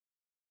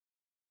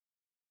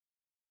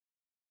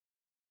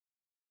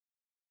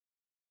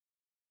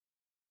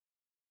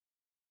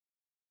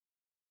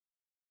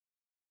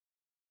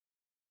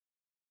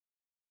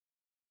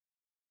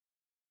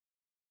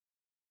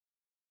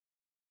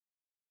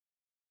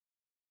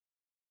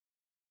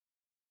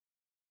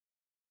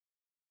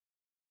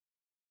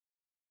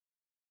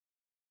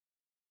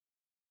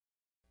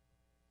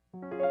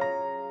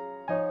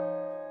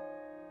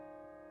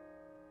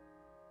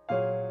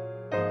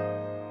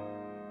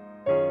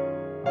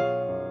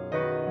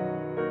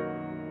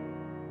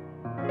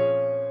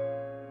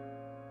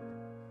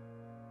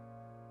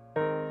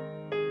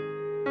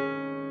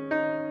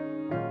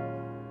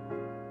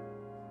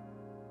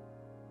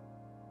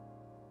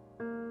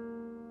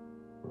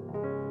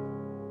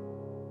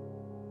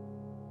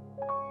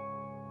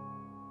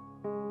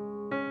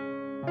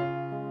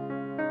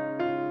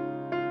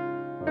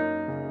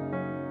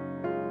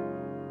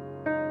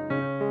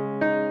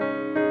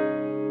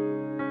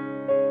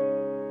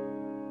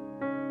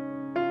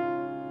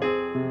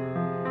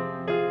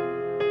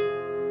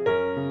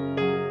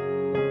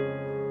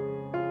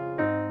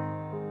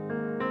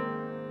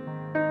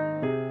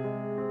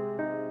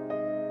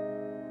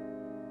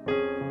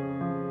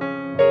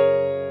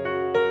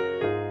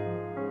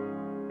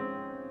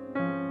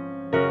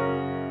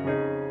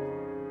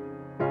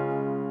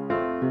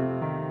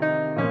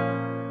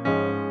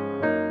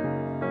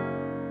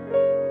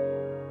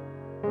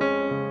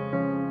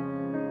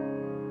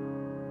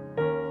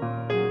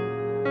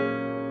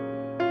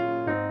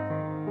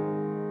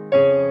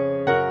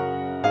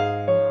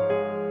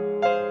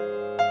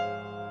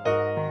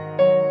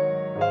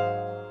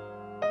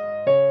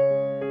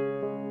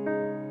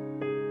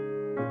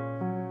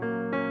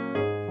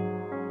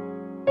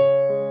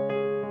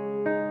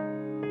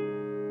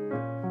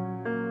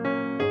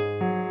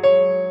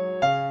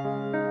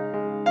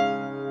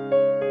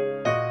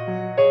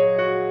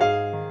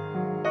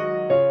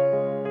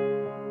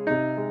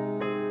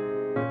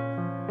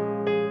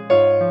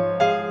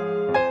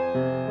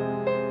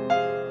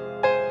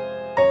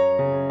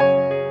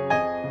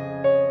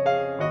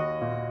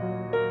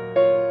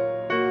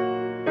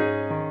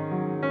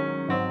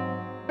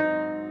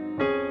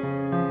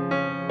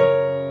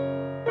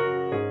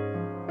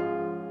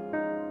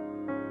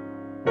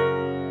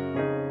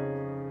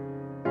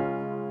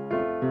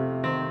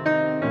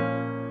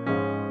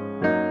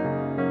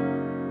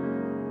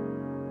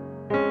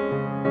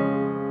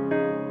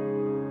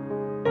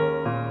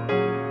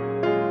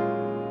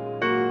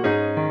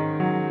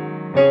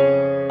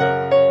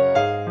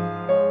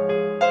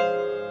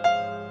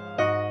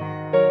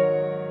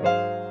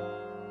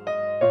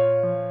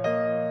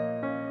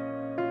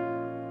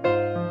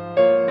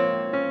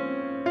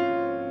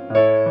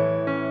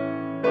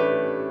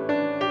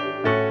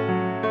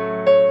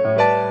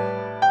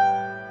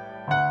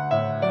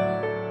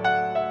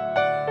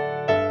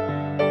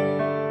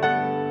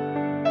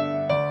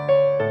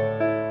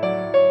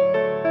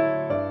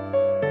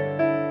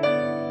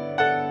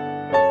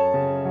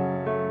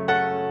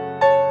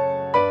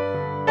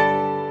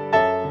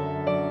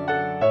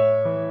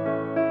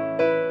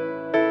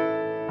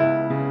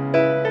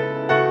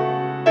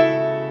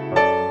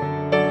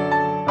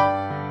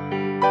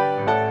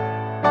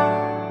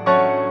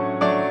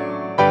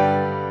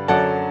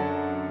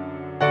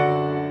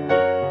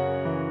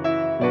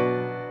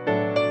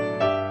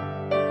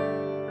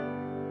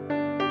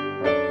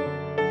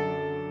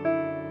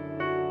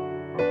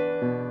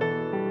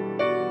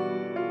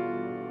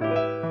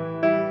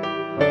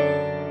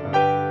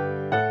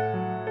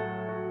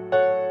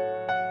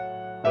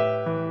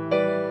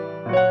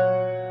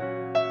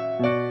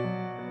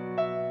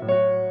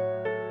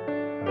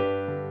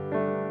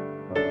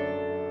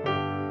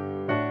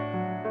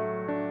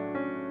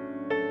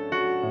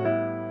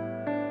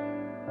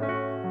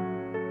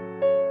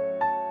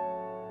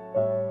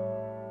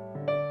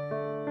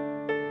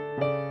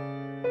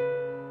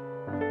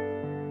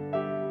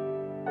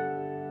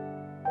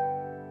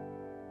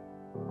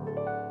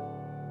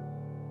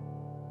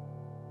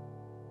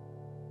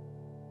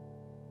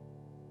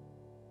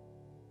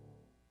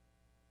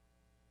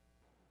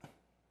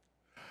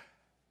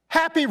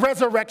Happy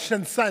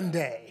Resurrection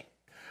Sunday.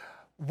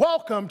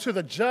 Welcome to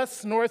the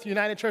Just North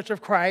United Church of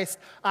Christ.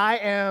 I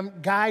am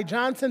Guy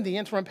Johnson, the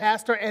interim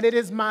pastor, and it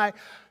is my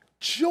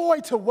joy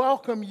to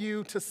welcome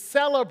you to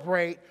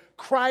celebrate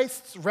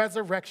Christ's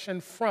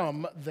resurrection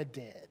from the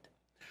dead.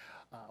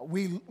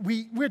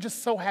 We're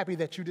just so happy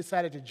that you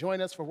decided to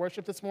join us for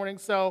worship this morning.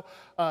 So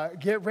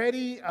get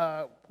ready.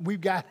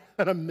 We've got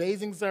an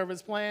amazing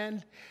service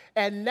planned.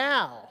 And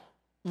now,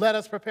 let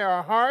us prepare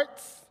our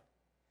hearts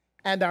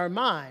and our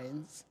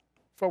minds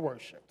for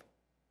worship.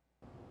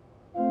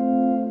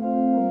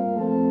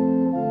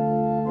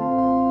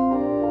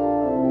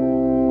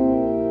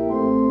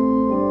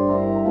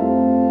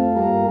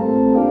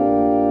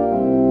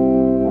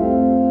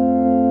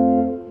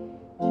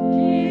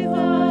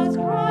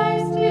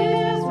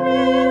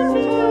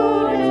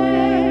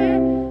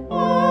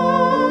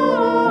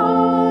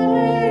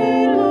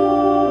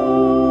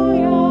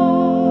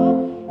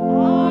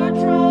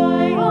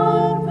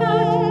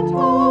 Triumphant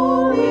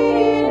holy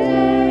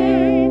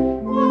day.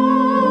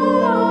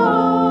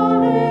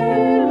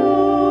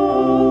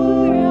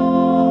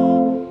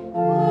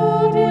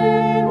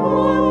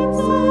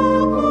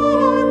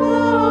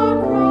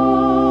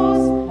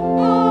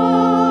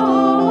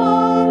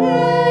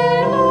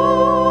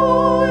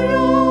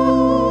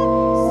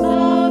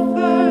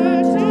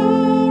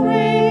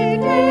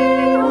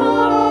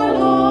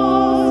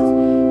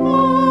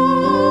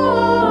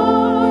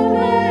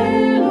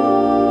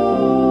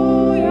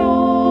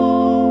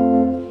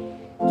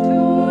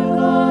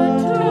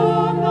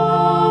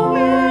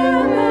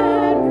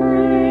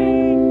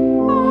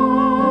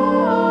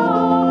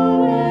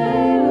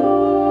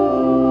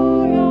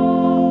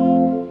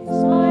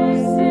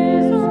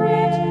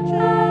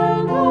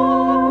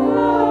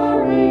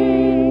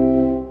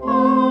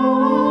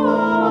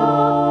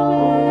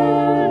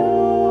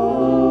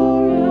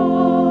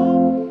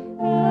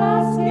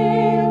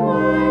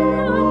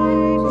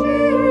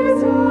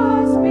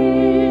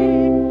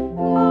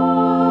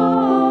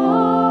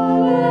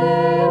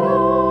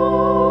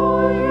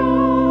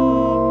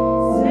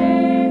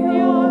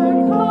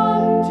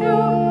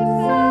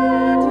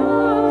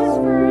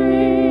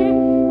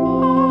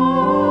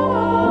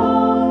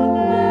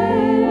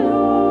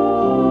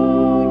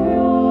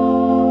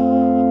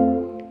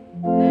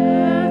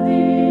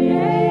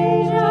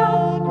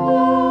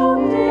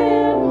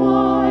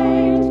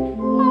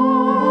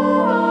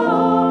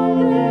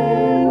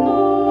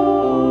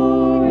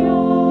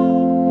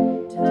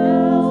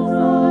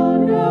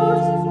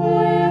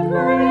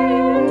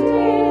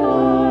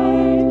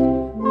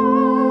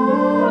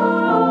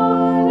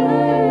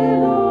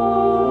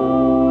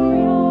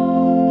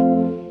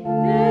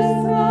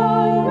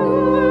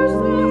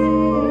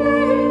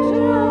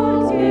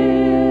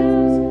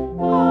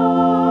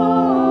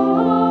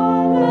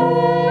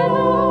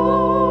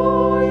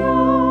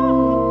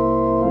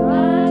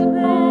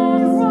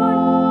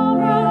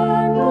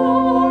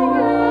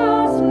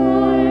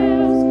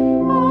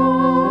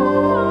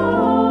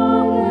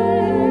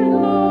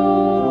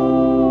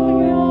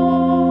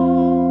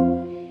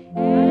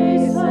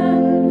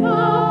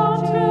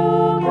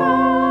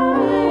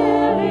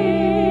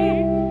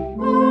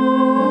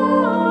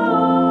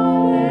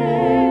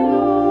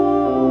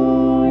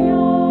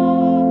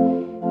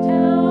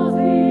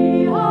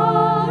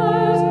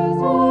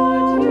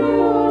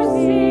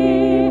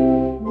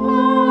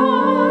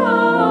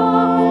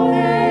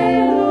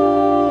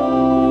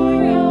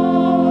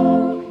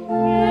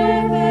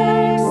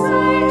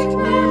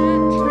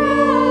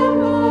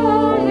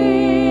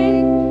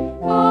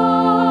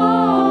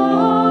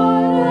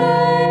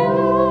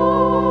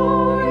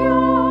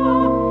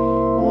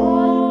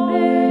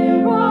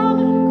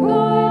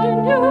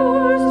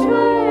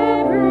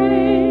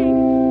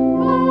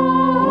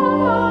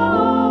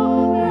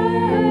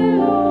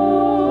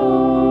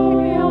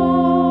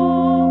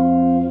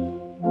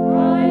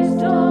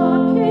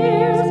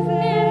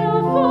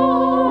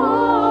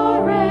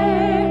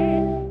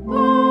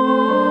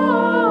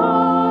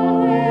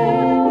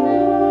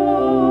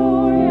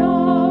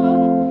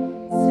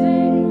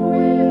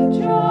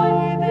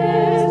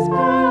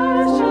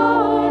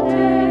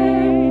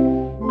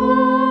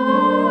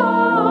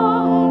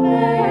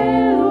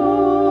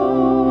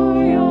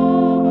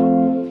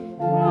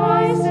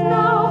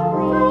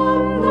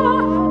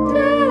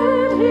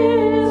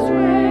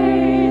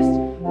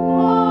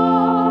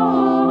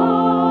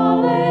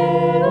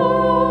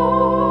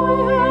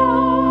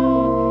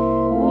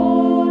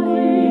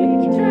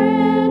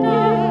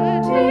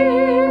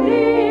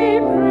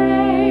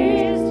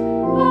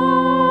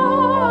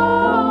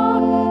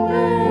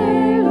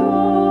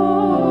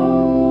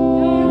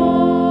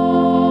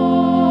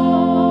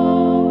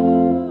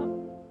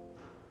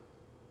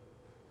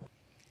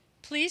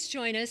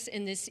 join us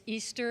in this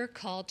Easter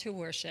call to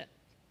worship.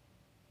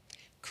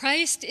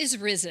 Christ is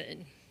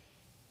risen.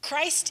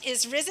 Christ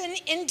is risen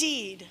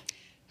indeed.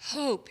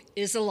 Hope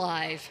is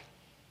alive.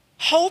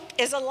 Hope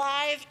is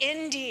alive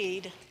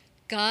indeed.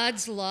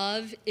 God's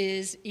love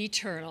is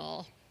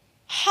eternal.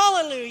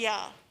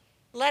 Hallelujah.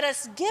 Let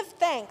us give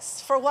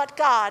thanks for what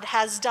God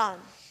has done.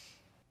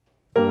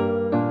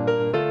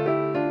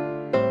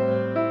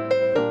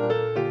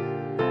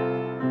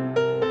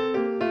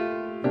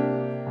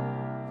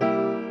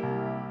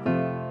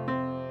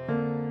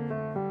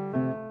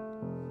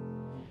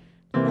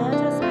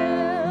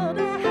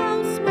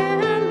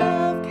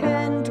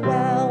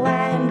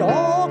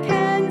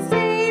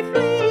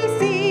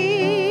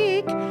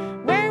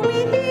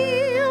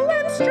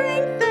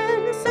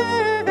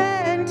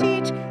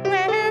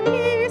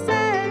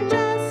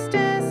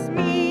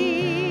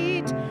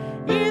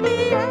 Yeah.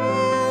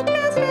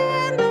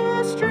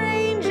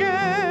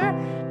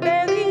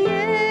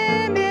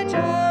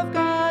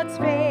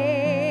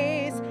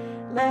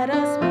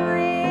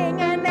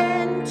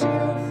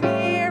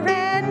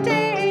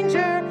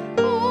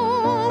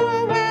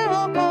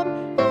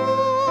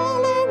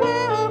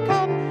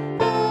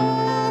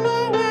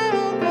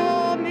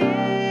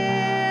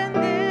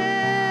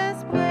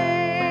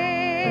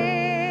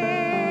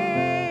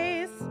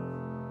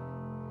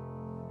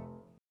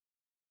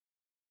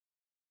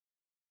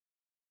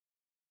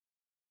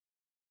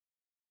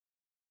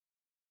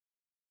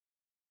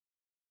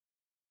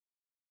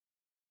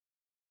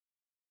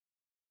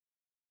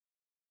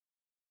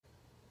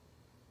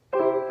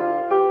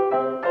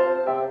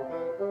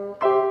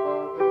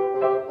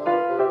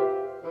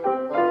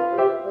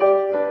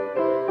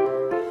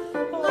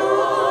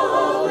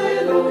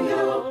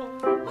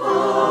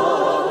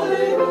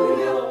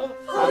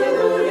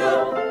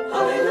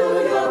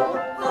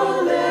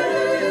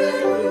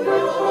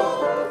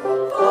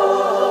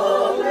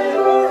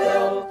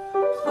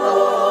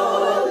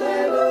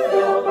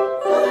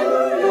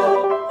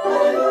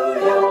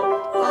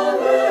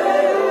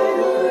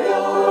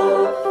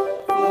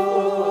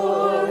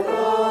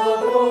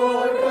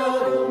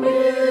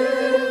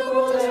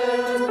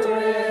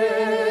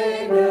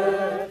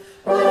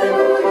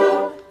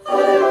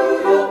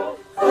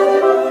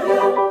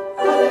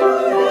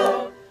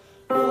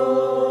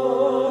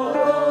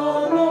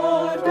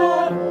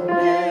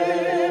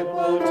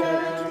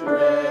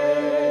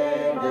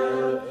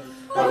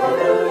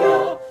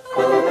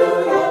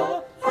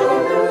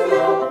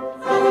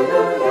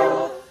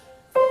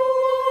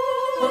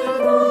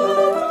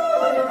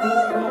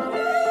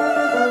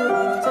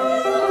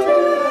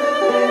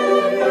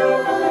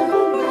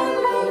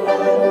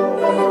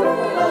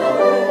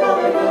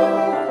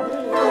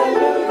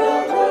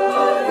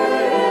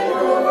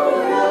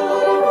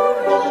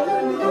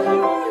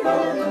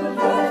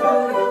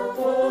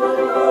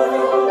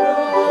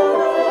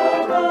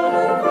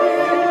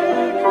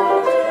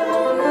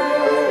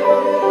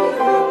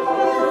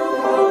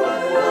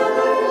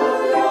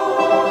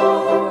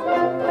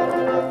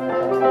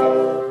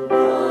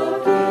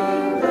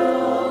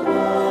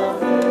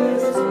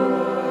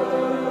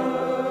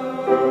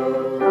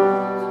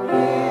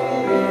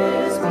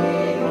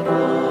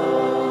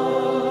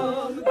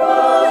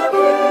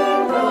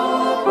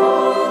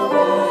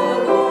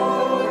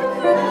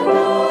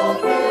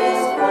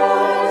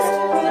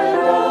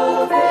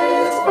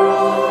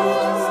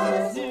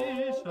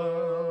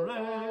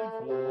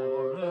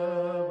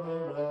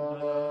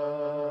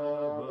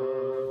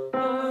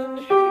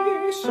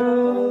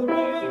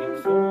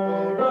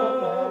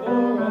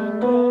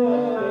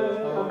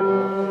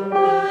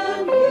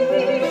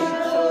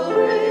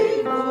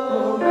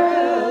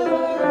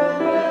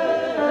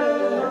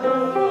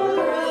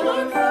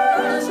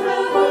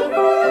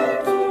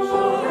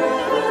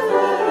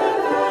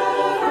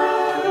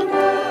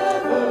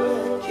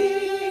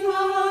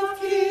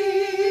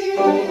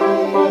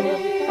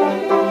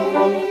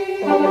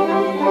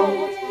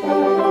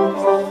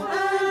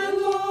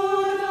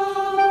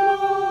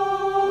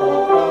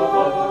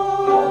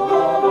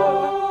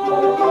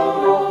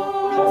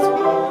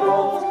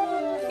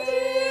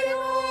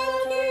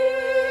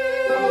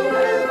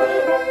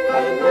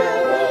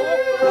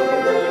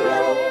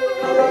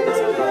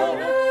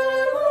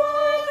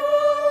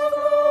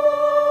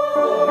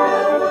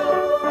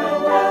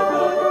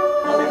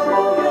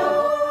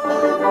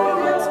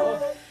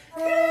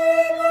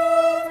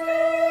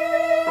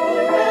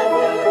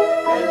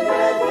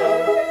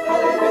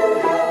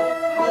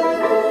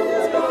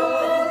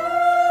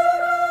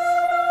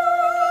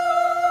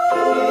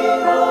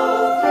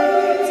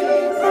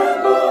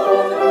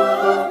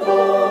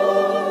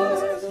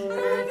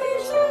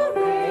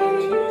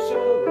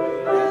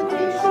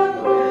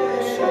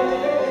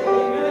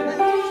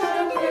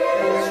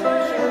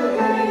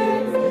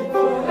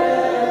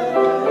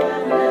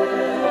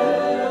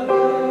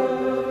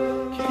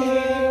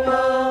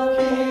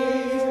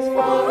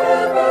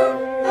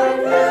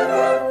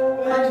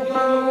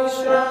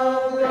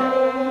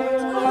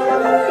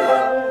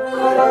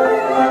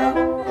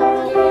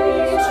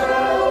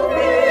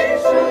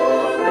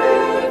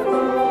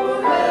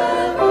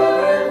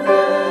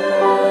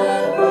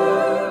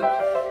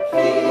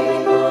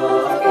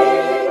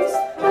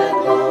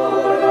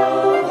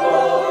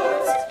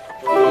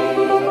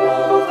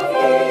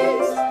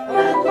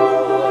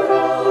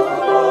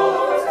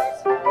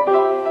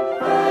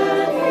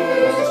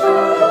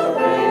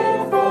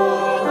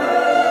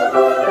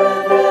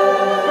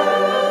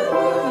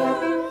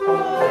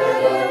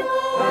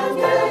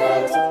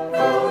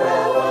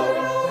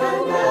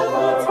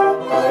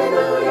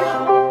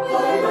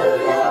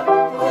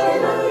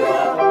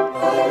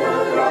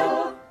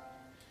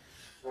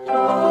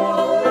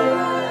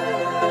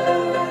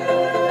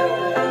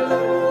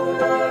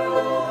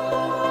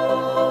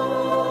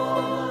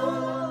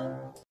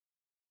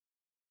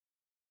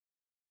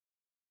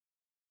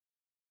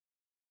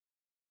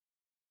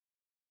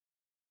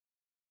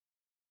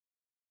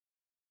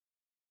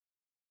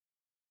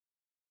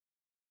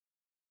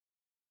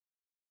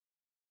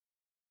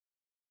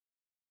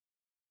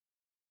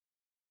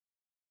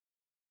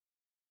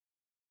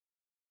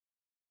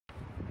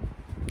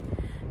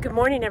 Good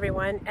morning,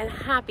 everyone, and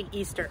happy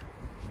Easter.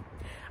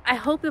 I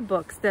hope the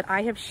books that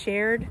I have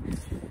shared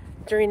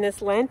during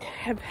this Lent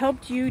have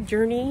helped you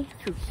journey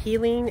through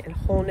healing and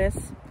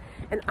wholeness.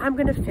 And I'm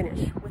going to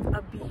finish with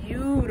a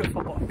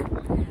beautiful book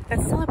that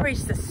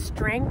celebrates the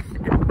strength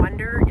and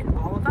wonder in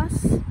all of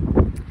us.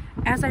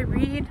 As I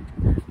read,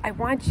 I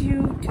want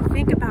you to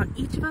think about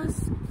each of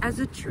us as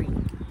a tree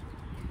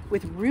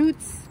with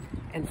roots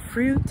and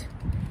fruit,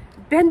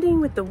 bending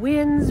with the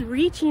winds,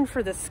 reaching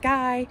for the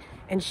sky,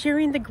 and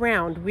sharing the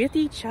ground with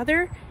each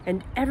other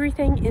and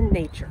everything in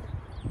nature.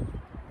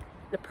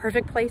 The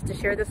perfect place to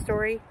share this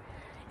story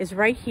is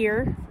right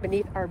here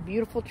beneath our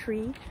beautiful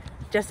tree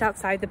just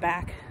outside the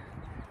back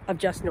of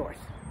Just North,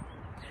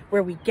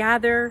 where we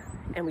gather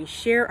and we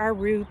share our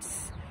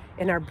roots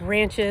and our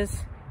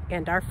branches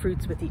and our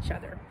fruits with each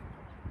other.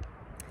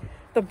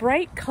 The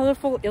bright,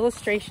 colorful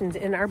illustrations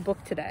in our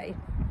book today,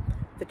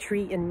 The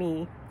Tree and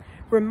Me,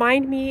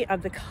 remind me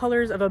of the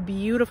colors of a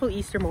beautiful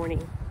Easter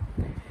morning.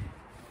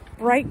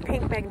 Bright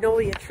pink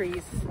magnolia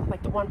trees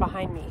like the one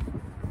behind me,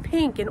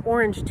 pink and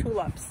orange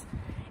tulips,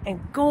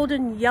 and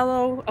golden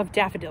yellow of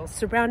daffodils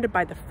surrounded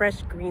by the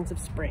fresh greens of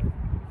spring.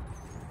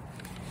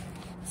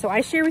 So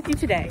I share with you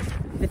today,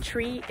 The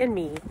Tree and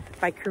Me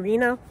by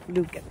Karina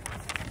Lukin.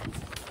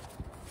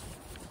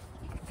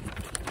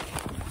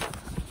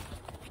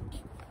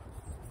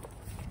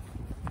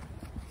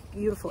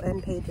 Beautiful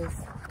end pages.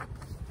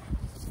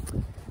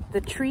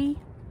 The Tree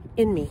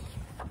in Me.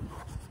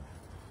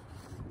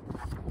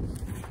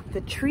 The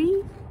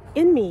tree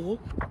in me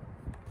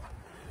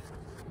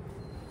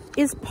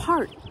is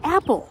part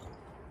apple,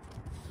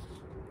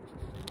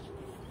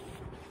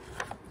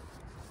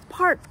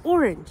 part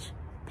orange,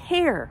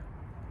 pear,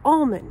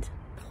 almond,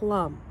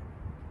 plum,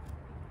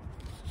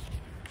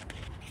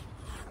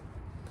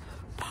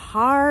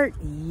 part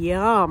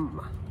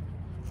yum,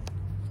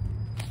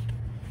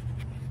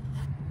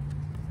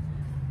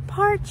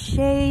 part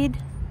shade,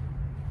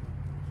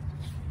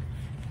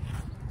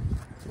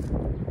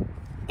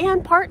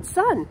 and part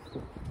sun.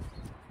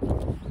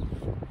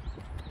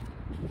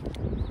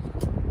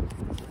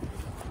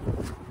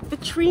 The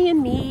tree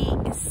in me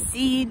is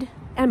seed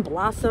and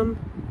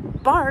blossom,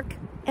 bark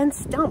and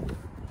stump.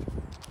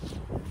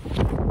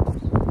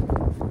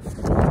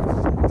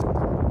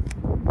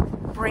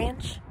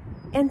 Branch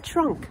and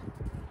trunk.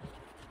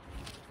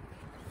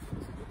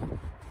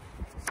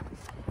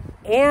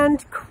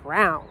 And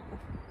crown.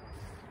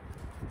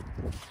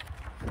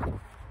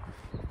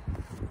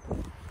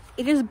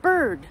 It is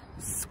bird,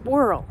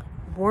 squirrel,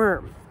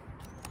 worm.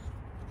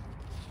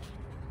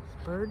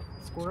 Bird,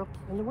 squirrel,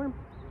 and the worm.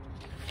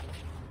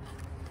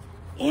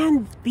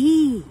 And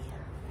bee.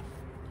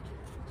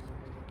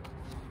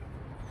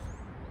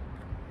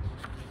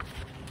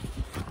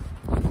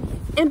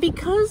 And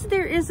because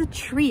there is a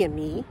tree in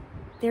me,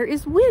 there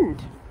is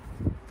wind.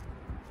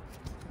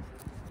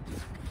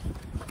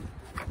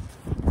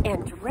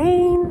 And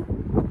rain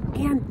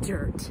and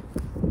dirt.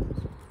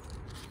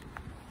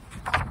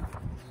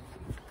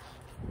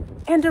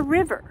 And a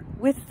river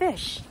with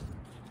fish.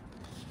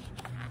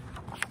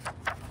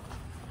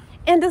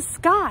 And a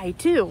sky,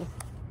 too.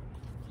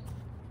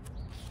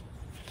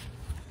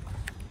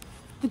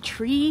 The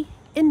tree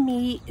in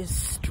me is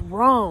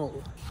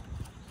strong.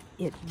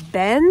 It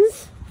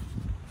bends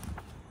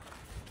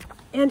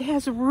and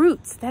has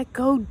roots that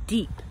go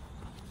deep.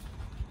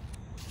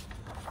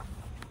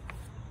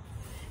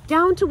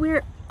 Down to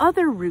where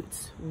other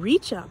roots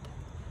reach up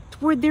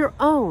toward their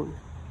own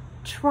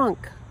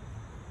trunk,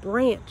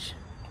 branch,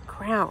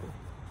 crown.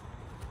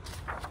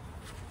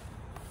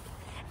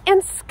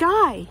 And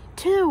sky,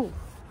 too.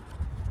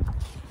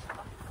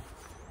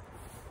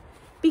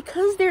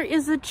 Because there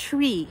is a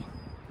tree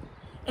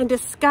and a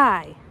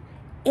sky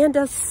and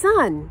a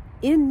sun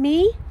in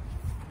me,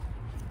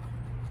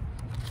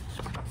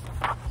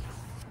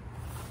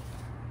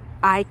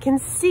 I can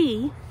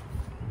see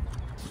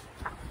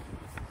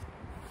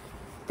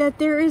that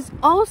there is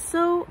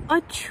also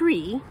a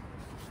tree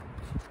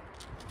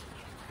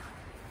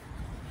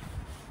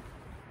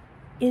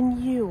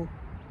in you.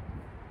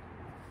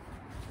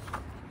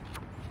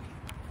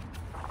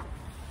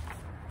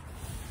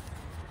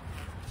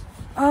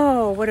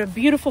 Oh, what a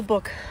beautiful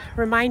book,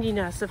 reminding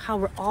us of how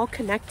we're all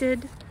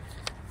connected,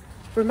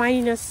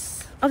 reminding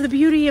us of the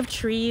beauty of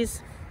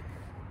trees.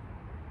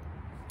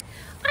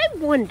 I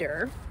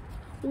wonder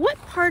what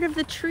part of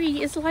the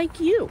tree is like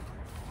you.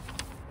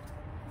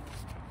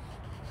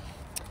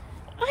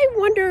 I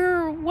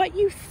wonder what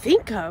you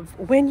think of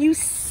when you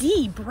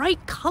see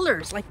bright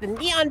colors like the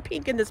neon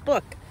pink in this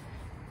book.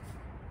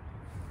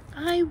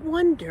 I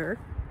wonder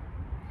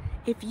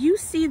if you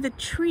see the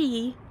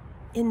tree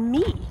in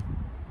me.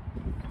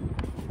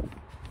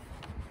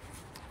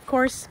 Of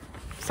course,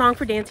 Song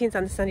for Dancing is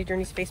on the Sunday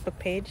Journeys Facebook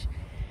page.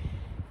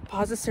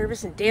 Pause the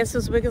service and dance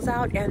those wiggles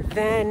out, and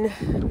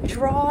then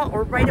draw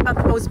or write about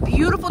the most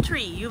beautiful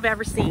tree you've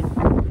ever seen.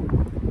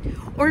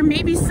 Or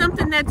maybe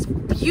something that's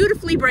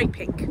beautifully bright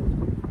pink.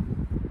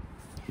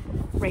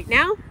 Right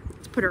now,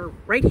 let's put our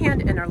right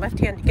hand and our left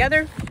hand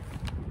together.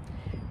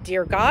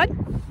 Dear God,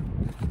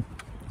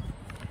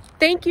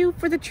 Thank you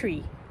for the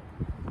tree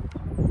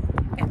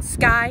and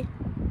sky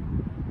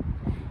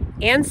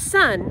and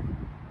sun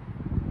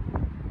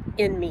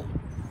in me.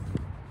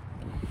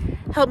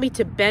 Help me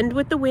to bend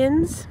with the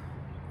winds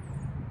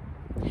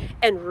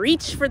and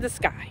reach for the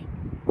sky.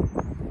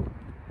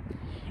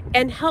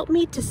 And help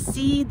me to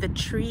see the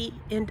tree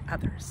in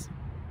others.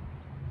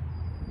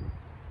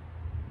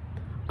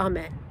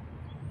 Amen.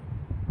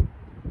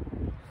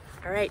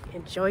 All right,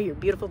 enjoy your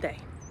beautiful day.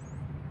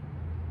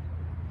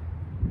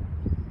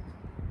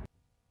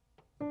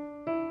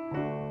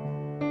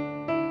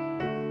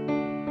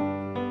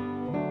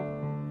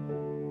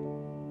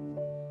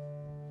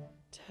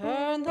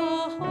 Turn the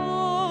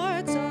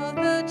hearts of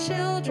the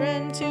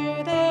children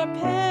to their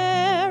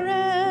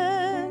parents.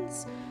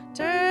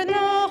 Turn the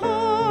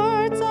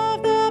hearts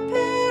of the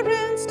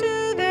parents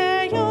to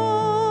their young.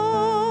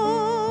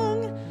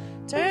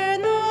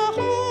 Turn the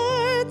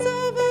hearts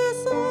of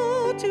us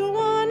all to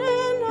one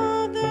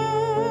another.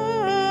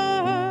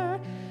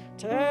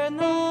 Turn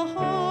the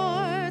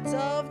hearts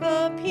of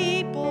the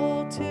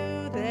people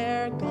to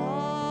their God.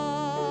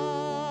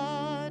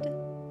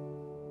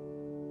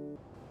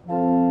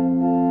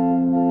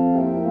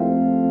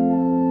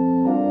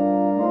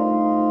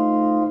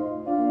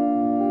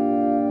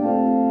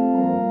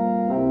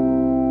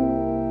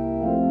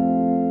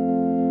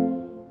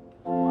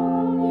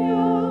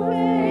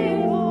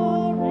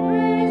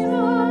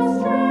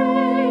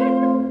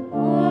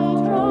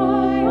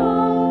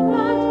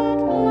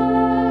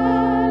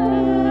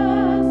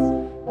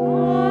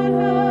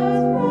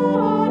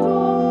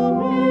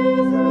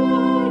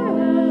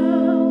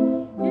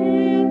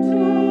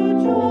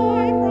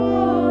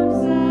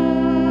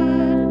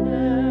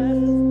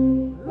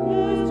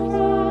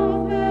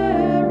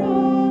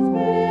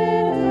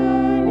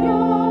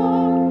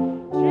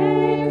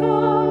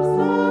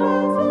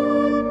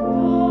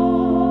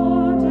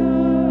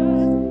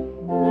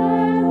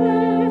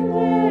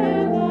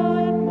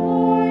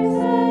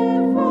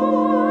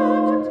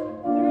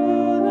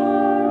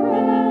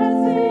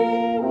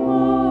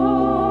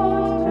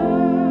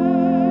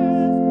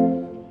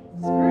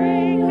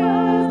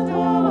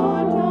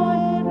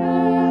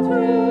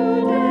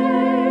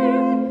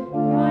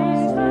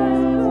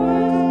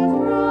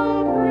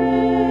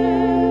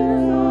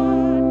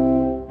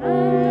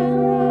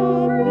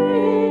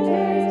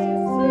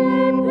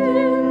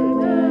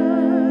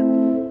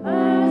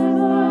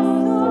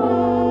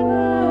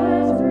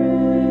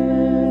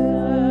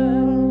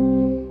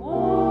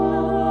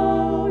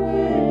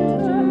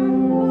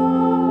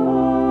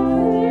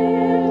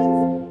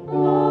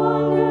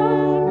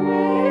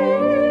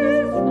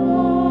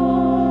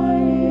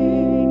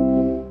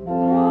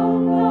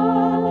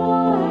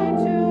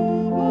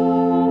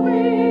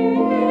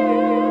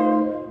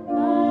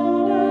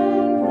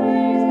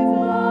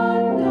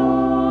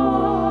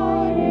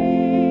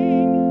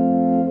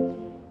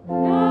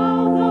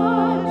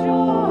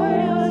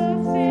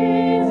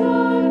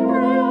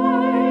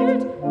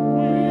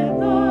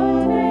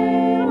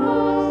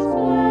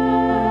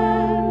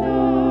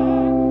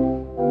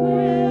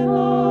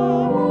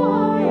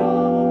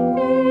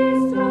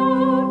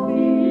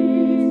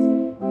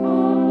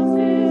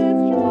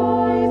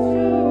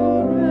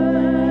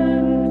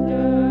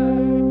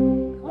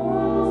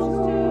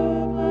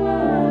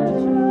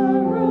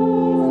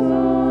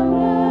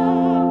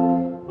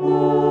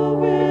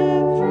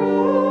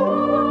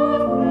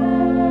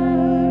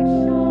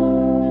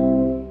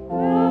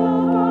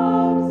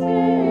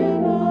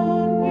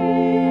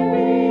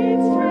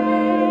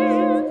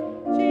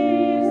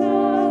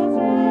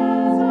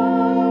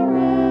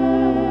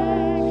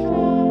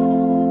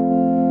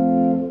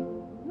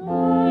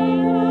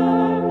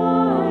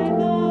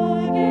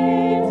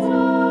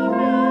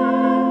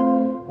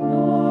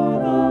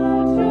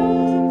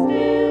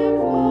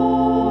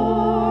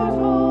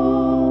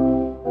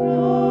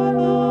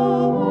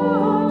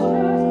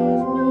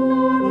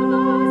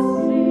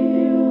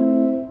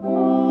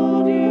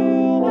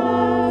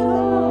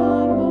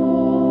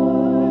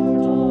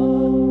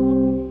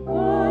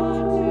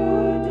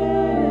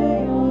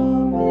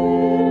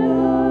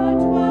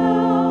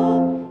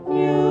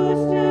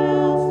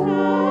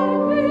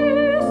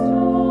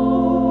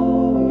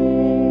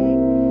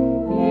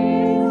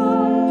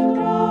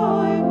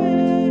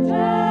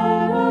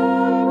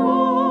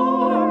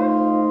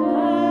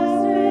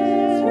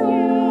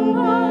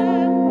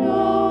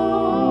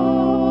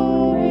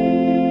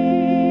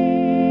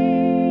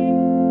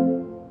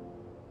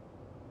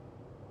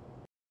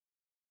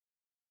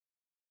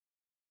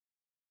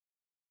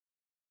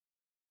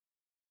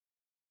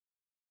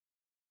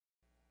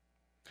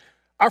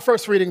 Our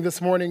first reading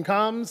this morning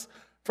comes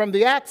from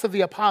the Acts of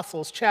the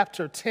Apostles,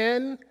 chapter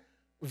 10,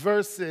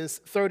 verses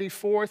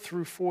 34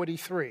 through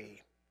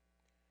 43.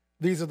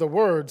 These are the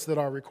words that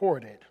are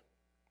recorded.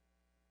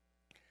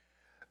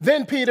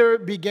 Then Peter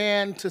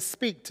began to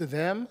speak to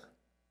them.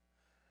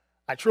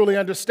 I truly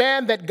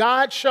understand that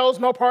God shows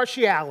no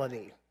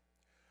partiality,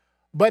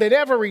 but in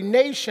every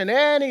nation,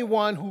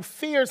 anyone who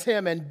fears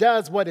him and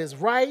does what is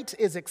right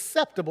is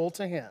acceptable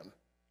to him.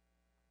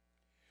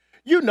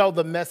 You know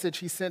the message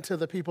he sent to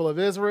the people of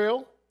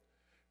Israel.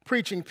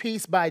 preaching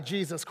peace by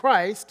Jesus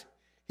Christ.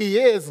 He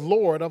is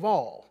Lord of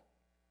all.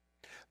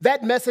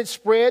 That message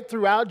spread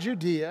throughout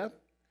Judea,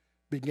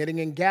 beginning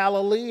in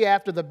Galilee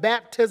after the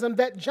baptism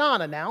that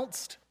John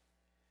announced,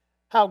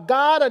 how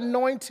God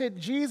anointed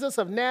Jesus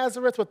of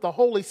Nazareth with the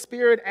Holy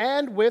Spirit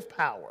and with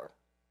power,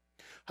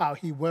 how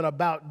he went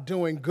about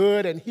doing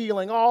good and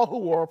healing all who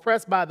were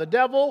oppressed by the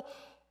devil,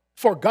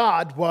 for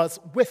God was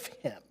with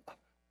him.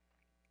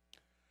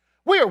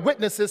 We are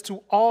witnesses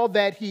to all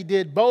that he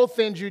did both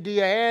in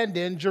Judea and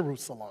in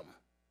Jerusalem.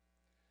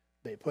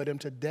 They put him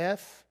to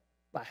death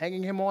by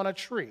hanging him on a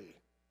tree.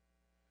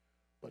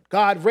 But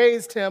God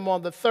raised him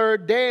on the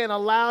third day and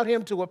allowed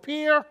him to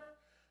appear,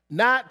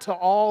 not to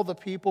all the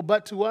people,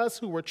 but to us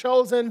who were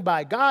chosen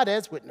by God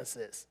as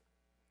witnesses,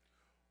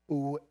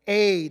 who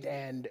ate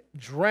and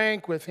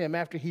drank with him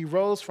after he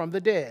rose from the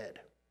dead.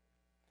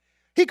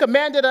 He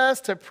commanded us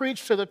to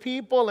preach to the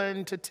people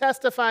and to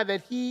testify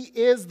that he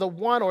is the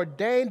one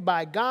ordained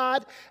by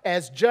God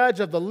as judge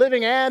of the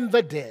living and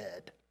the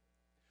dead.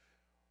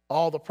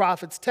 All the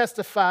prophets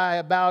testify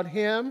about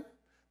him,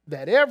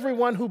 that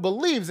everyone who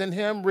believes in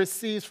him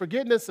receives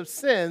forgiveness of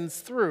sins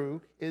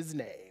through his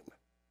name.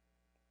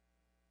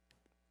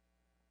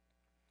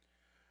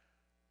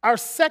 Our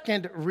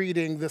second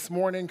reading this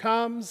morning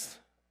comes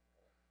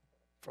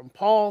from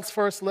Paul's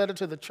first letter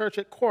to the church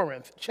at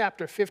Corinth,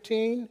 chapter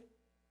 15,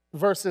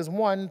 verses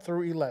 1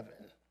 through 11.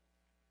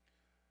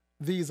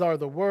 These are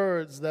the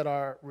words that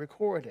are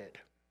recorded.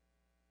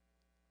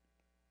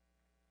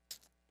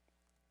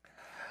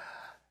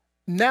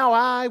 Now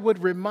I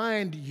would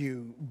remind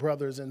you,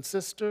 brothers and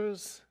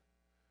sisters,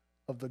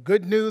 of the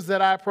good news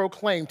that I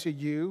proclaimed to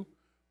you,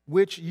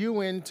 which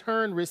you in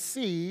turn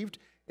received,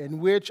 in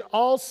which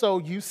also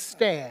you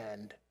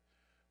stand,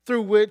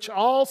 through which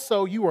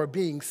also you are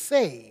being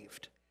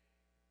saved,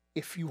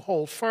 if you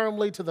hold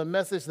firmly to the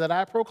message that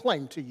I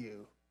proclaimed to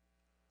you,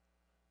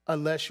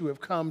 unless you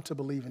have come to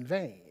believe in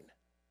vain.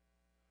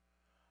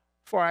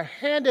 For I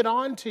handed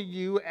on to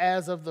you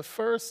as of the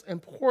first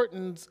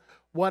importance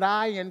what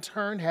I in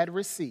turn had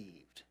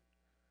received,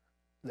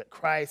 that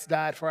Christ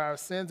died for our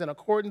sins in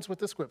accordance with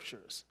the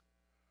Scriptures,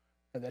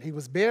 and that he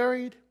was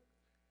buried,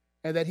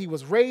 and that he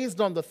was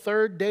raised on the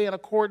third day in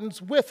accordance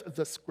with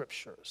the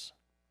Scriptures,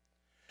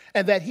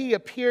 and that he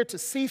appeared to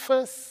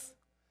Cephas,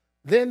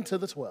 then to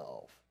the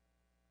 12.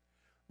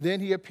 Then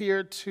he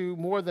appeared to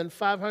more than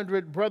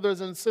 500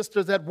 brothers and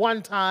sisters at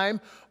one time,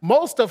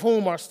 most of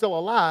whom are still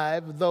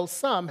alive, though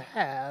some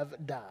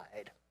have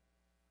died.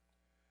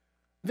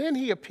 Then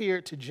he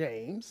appeared to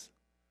James,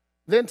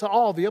 then to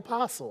all the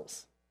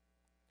apostles.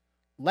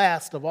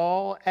 Last of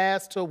all,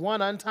 as to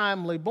one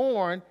untimely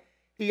born,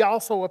 he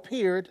also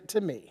appeared to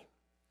me.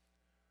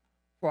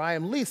 For I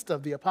am least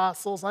of the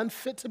apostles,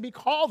 unfit to be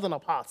called an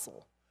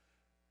apostle,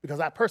 because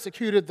I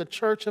persecuted the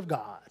church of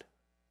God.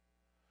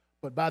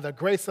 But by the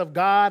grace of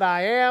God,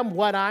 I am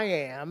what I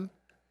am,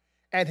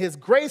 and his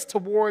grace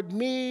toward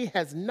me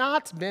has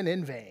not been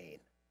in vain.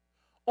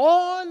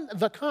 On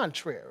the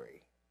contrary,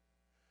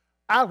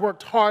 I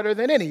worked harder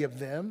than any of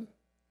them,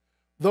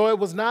 though it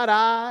was not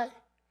I,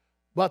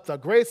 but the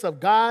grace of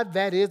God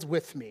that is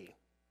with me.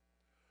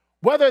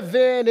 Whether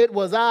then it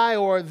was I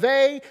or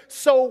they,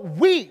 so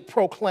we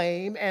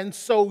proclaim, and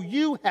so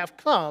you have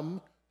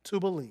come to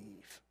believe.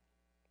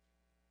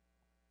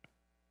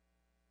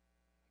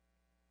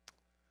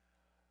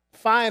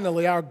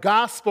 Finally, our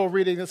gospel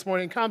reading this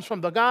morning comes from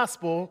the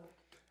gospel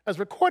as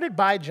recorded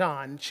by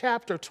John,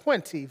 chapter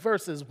 20,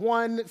 verses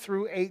 1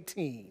 through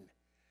 18.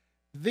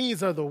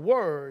 These are the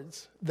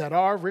words that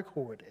are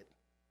recorded.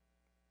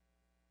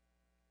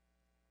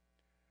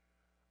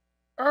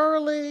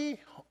 Early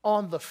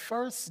on the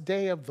first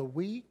day of the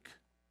week,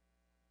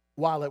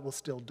 while it was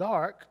still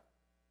dark,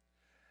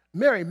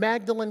 Mary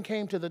Magdalene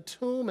came to the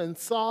tomb and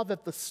saw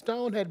that the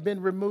stone had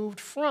been removed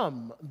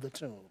from the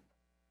tomb.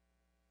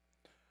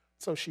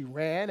 So she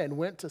ran and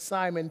went to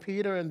Simon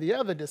Peter and the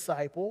other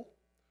disciple,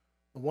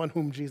 the one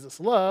whom Jesus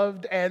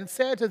loved, and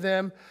said to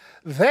them,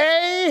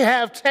 "They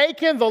have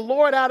taken the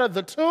Lord out of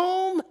the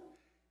tomb,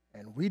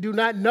 and we do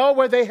not know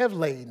where they have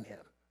laid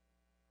him."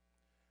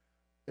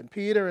 Then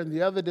Peter and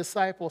the other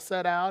disciple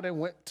set out and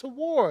went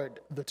toward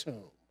the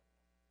tomb.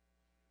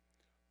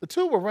 The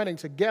two were running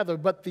together,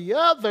 but the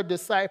other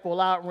disciple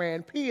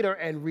outran Peter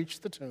and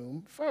reached the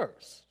tomb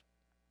first.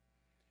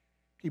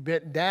 He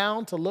bent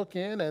down to look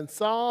in and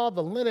saw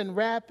the linen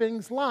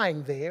wrappings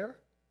lying there,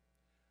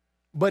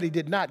 but he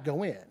did not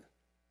go in.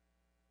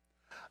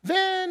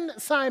 Then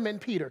Simon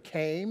Peter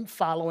came,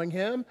 following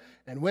him,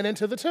 and went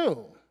into the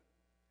tomb.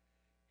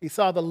 He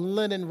saw the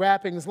linen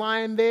wrappings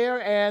lying there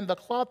and the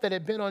cloth that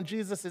had been on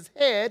Jesus'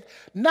 head,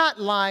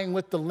 not lying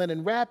with the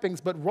linen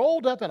wrappings, but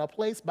rolled up in a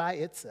place by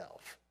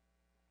itself.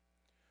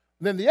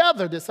 Then the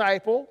other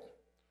disciple,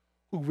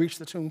 who reached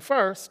the tomb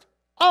first,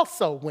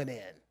 also went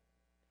in.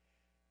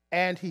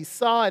 And he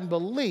saw and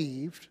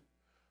believed,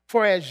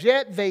 for as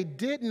yet they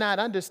did not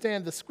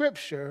understand the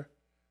scripture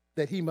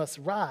that he must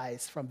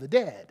rise from the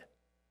dead.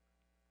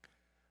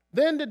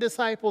 Then the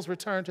disciples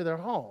returned to their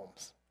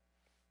homes.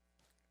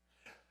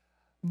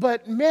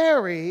 But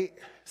Mary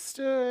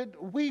stood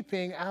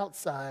weeping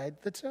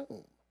outside the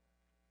tomb.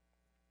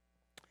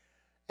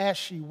 As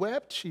she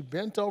wept, she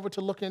bent over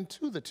to look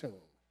into the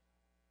tomb.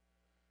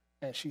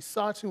 And she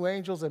saw two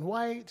angels in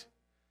white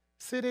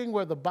sitting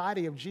where the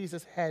body of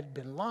Jesus had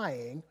been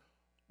lying,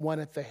 one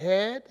at the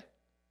head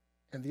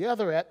and the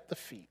other at the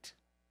feet.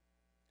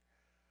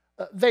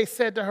 They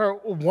said to her,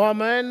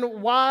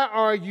 "Woman, why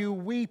are you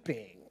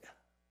weeping?"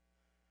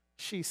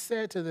 She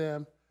said to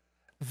them,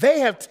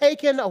 "They have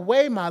taken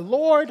away my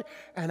Lord,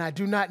 and I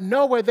do not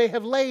know where they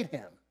have laid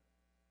him."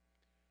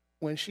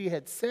 When she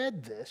had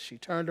said this, she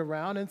turned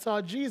around and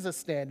saw Jesus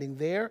standing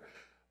there,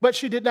 but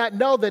she did not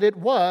know that it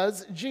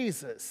was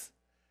Jesus.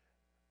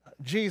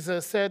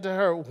 Jesus said to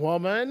her,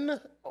 "Woman,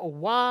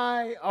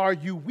 why are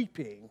you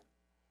weeping?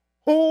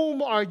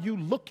 Whom are you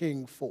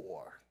looking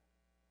for?"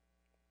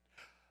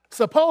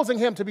 Supposing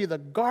him to be the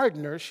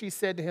gardener, she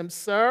said to him,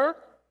 "Sir,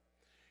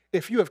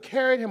 if you have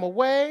carried him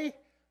away,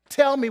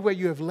 tell me where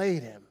you have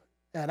laid him,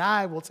 and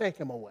I will take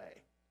him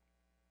away."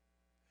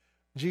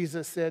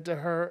 Jesus said to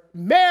her,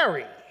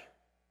 "Mary."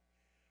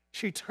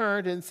 She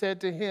turned and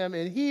said to him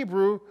in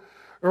Hebrew,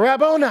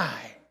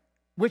 "Rabboni,"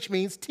 which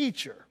means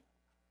teacher.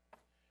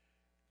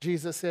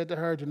 Jesus said to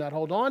her, "Do not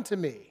hold on to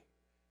me,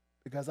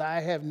 because I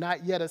have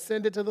not yet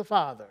ascended to the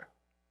Father.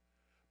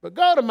 But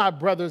go to my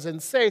brothers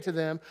and say to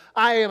them,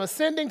 I am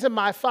ascending to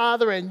my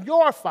Father and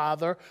your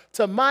Father,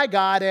 to my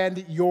God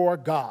and your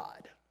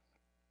God."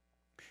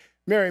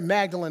 Mary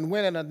Magdalene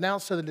went and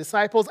announced to the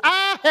disciples,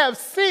 "I have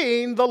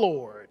seen the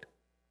Lord."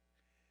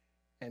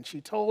 And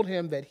she told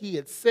him that he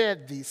had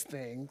said these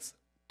things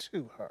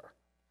to her.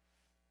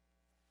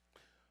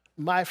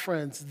 My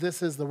friends,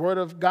 this is the word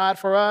of God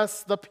for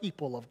us, the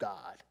people of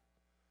God.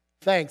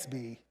 Thanks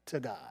be to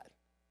God.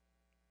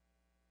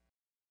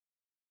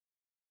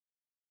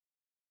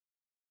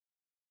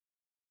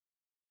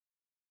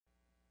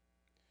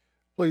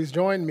 Please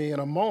join me in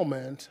a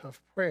moment of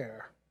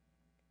prayer.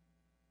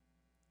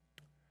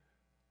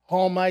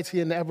 Almighty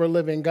and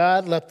ever-living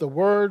God, let the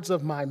words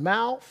of my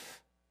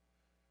mouth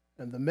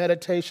and the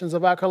meditations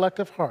of our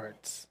collective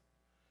hearts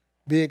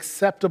be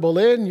acceptable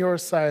in your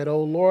sight,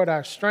 O Lord,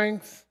 our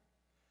strength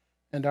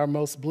and our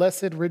most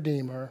blessed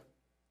Redeemer.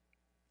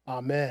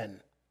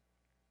 Amen.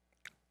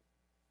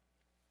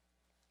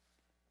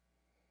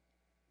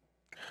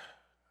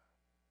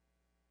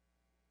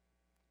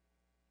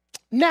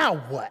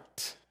 Now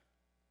what?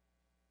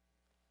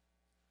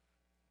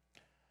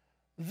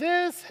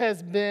 This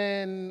has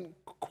been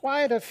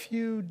quite a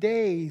few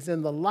days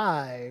in the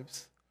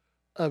lives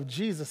of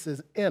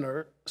Jesus'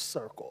 inner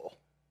circle.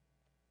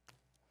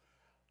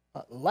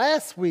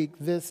 Last week,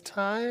 this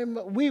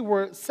time, we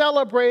were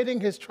celebrating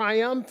his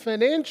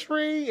triumphant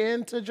entry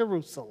into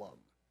Jerusalem.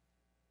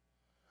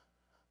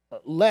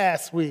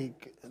 Last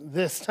week,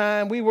 this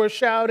time, we were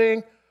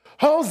shouting,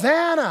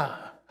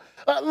 "Hosanna!"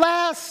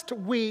 Last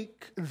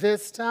week,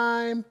 this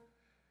time,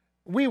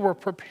 we were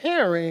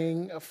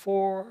preparing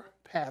for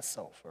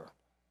Passover.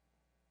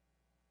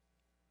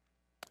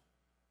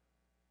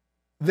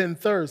 Then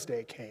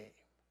Thursday came.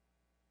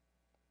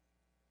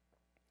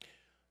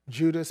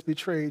 Judas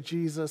betrayed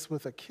Jesus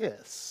with a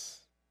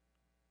kiss.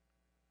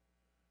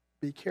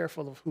 Be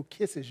careful of who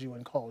kisses you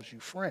and calls you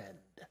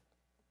friend.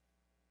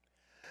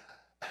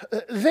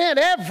 Then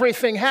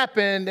everything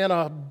happened in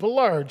a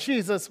blur.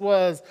 Jesus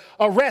was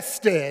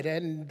arrested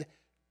and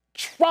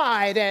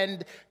tried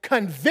and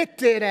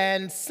convicted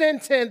and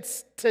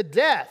sentenced to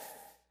death.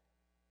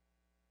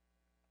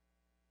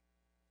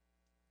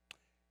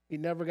 He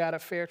never got a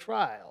fair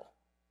trial.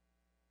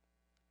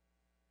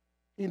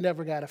 He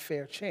never got a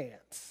fair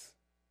chance.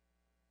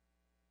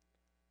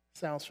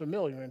 Sounds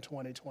familiar in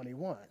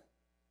 2021.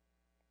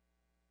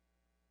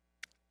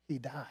 He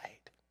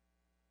died.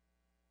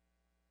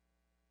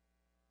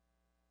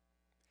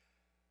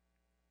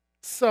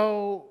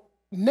 So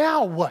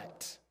now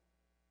what?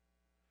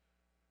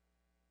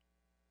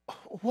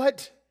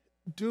 What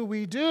do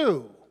we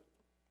do?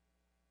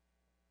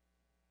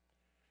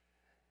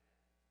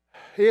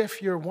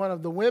 If you're one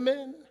of the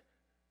women,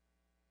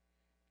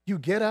 you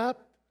get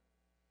up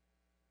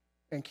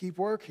and keep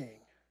working.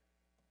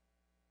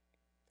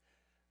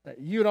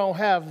 You don't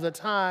have the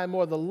time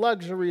or the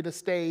luxury to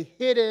stay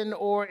hidden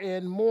or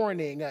in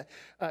mourning.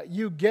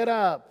 You get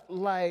up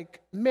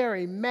like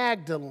Mary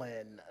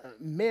Magdalene,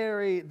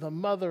 Mary, the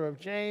mother of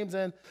James,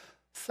 and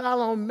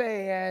Salome,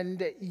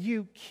 and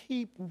you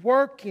keep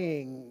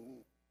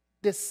working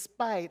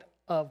despite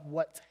of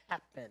what's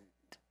happened.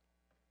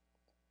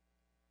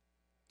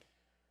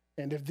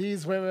 And if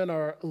these women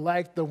are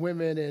like the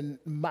women in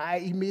my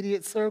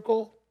immediate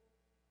circle,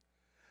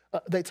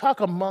 they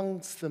talk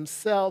amongst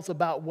themselves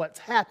about what's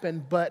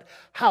happened, but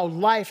how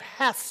life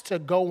has to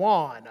go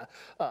on.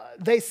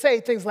 They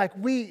say things like,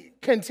 we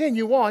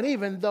continue on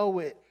even though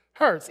it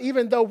hurts,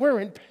 even though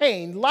we're in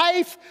pain.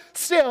 Life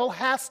still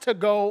has to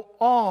go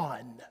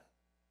on.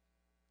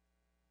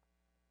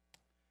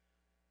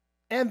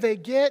 And they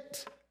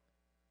get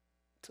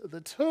to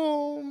the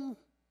tomb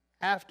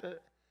after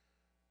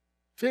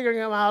figuring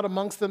out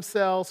amongst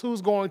themselves who's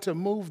going to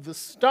move the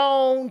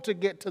stone to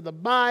get to the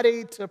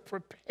body to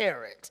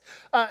prepare it.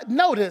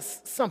 Notice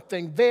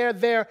something there.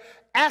 They're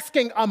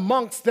asking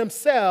amongst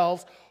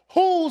themselves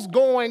who's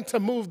going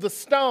to move the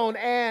stone,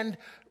 and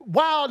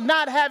while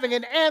not having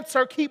an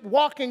answer, keep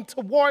walking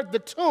toward the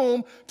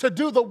tomb to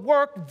do the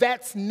work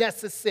that's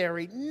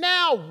necessary.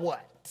 Now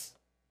what?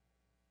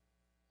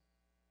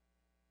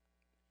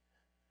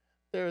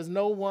 There is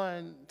no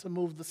one to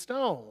move the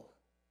stone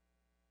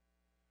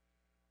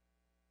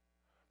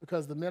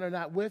because the men are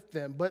not with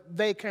them, but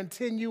they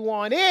continue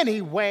on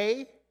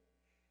anyway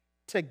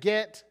to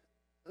get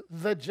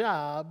the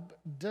job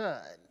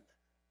done.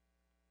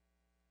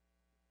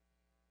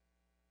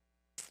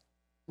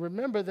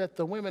 Remember that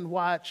the women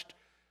watched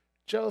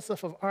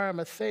Joseph of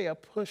Arimathea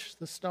push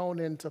the stone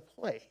into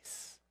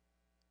place.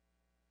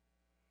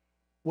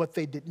 What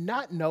they did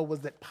not know was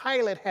that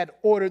Pilate had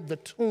ordered the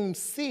tomb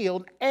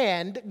sealed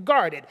and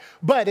guarded.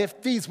 But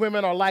if these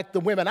women are like the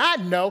women I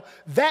know,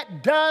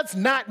 that does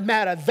not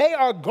matter. They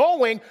are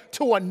going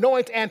to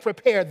anoint and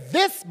prepare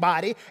this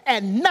body,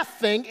 and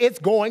nothing is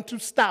going to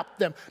stop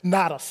them.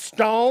 Not a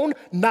stone,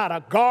 not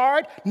a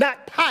guard,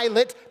 not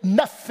Pilate,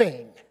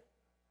 nothing.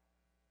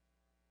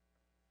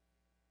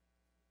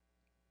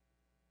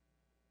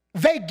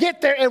 They get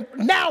there, and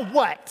now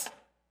what?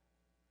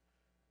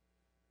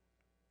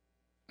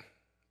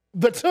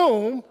 The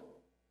tomb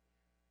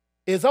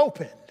is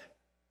opened.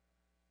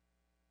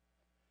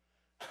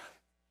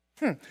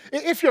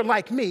 If you're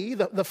like me,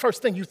 the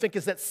first thing you think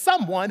is that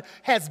someone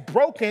has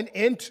broken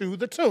into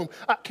the tomb.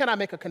 Can I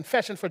make a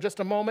confession for just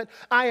a moment?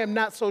 I am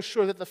not so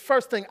sure that the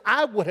first thing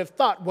I would have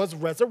thought was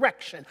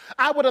resurrection.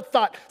 I would have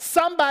thought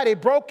somebody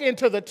broke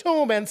into the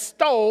tomb and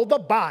stole the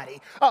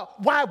body.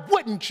 Why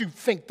wouldn't you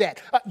think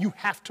that? You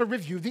have to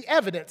review the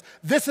evidence.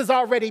 This has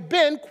already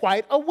been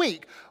quite a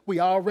week. We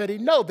already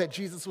know that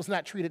Jesus was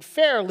not treated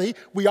fairly.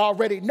 We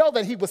already know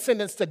that he was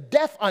sentenced to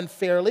death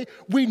unfairly.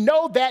 We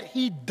know that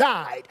he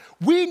died.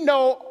 We know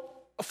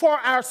for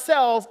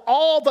ourselves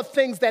all the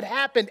things that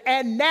happened.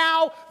 And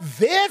now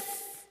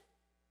this?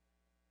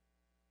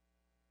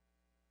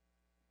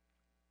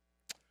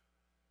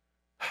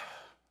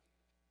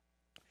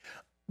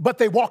 But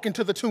they walk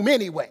into the tomb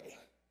anyway.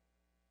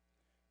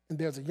 And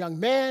there's a young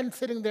man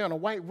sitting there in a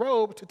white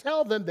robe to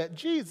tell them that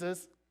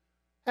Jesus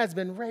has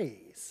been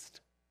raised.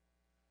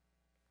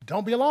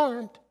 Don't be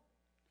alarmed.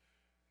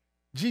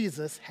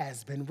 Jesus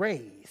has been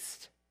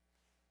raised.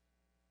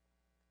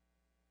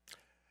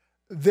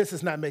 This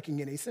is not making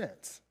any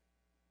sense.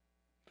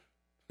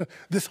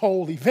 This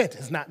whole event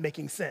is not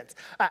making sense.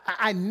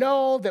 I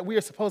know that we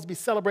are supposed to be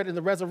celebrating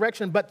the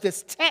resurrection, but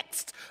this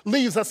text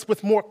leaves us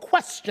with more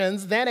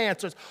questions than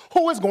answers.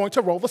 Who is going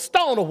to roll the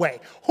stone away?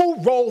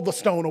 Who rolled the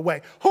stone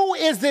away? Who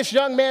is this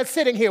young man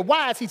sitting here?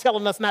 Why is he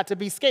telling us not to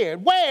be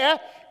scared? Where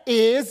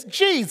is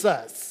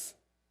Jesus?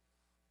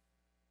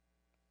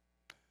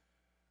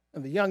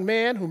 And the young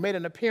man who made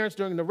an appearance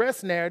during the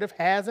rest narrative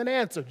has an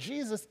answer.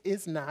 Jesus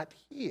is not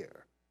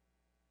here.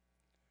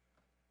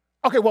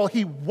 Okay, well,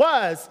 he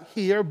was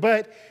here,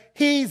 but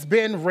he's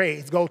been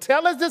raised. Go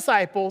tell his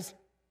disciples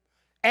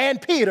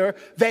and Peter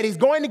that he's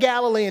going to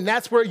Galilee, and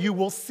that's where you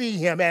will see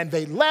him. And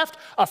they left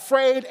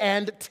afraid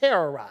and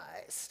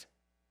terrorized.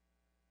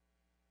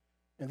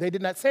 And they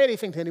did not say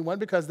anything to anyone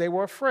because they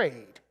were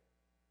afraid.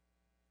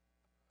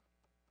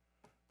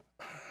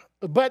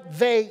 But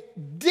they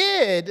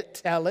did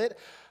tell it.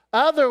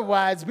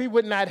 Otherwise, we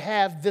would not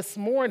have this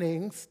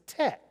morning's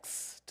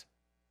text.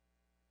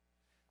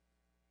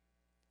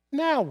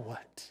 Now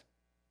what?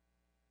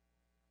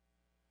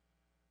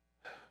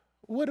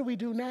 What do we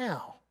do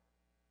now?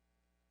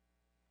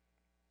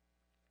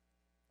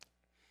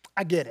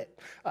 I get it.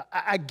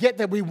 I get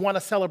that we want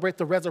to celebrate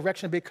the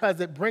resurrection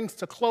because it brings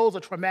to close a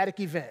traumatic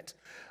event.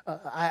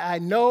 I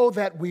know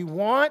that we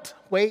want,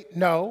 I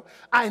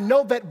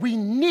know that we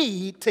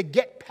need to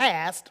get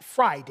past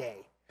Friday.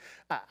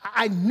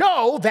 I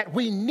know that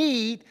we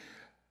need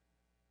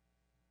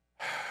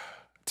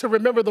to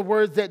remember the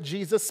words that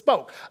Jesus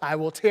spoke. I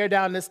will tear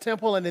down this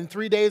temple and in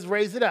 3 days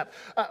raise it up.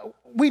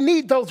 We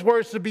need those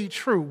words to be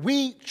true.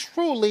 We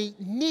truly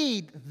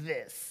need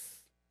this.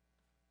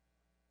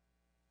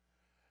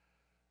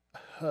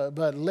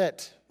 But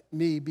let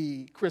me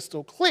be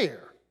crystal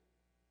clear.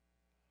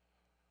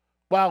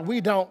 While we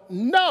don't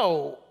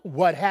know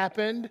what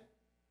happened,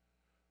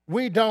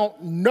 we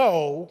don't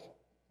know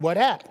what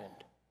happened.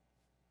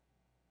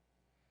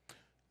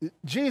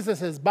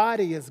 Jesus'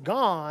 body is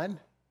gone,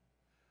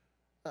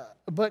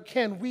 but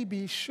can we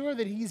be sure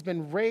that he's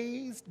been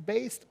raised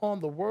based on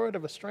the word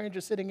of a stranger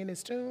sitting in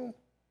his tomb?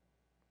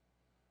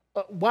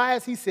 Why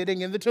is he sitting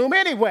in the tomb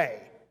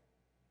anyway?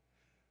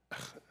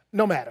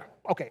 No matter.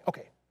 Okay.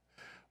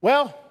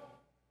 Well,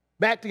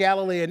 back to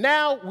Galilee, and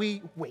now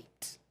we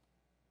wait.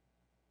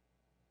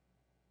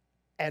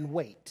 And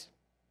wait.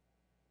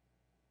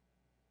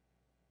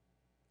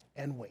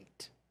 And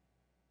wait.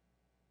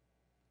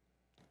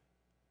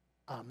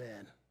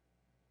 Amen.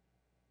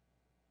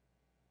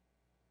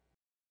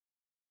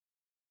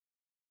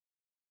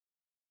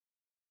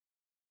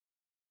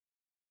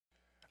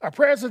 Our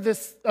prayers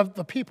of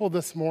the people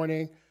this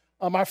morning,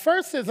 our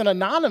first is an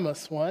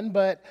anonymous one,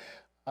 but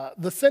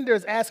the sender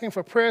is asking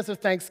for prayers of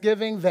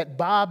thanksgiving that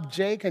Bob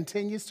J.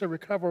 continues to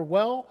recover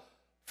well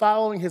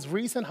following his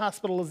recent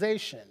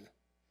hospitalization.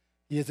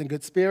 He is in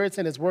good spirits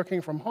and is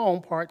working from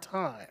home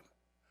part-time.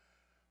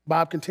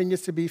 Bob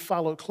continues to be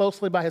followed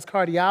closely by his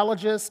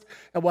cardiologist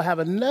and will have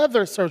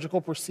another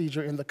surgical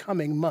procedure in the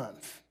coming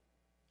month.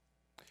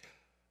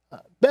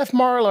 Beth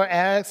Marler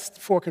asked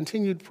for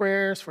continued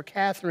prayers for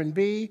Catherine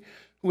B.,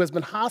 who has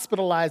been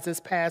hospitalized this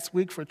past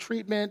week for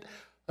treatment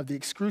of the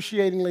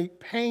excruciatingly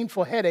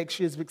painful headache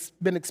she has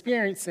been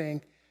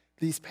experiencing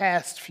these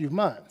past few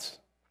months.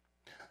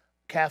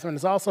 Catherine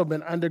has also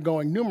been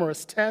undergoing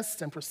numerous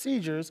tests and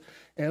procedures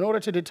in order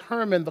to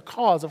determine the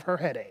cause of her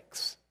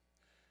headaches.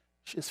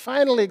 She is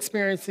finally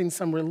experiencing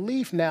some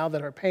relief now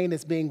that her pain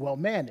is being well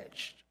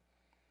managed.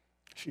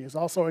 She is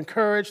also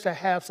encouraged to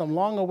have some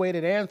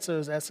long-awaited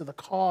answers as to the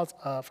cause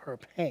of her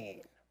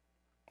pain.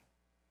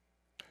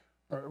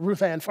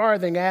 Ruth Ann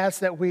Farthing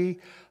asks that we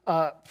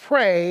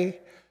pray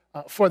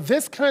for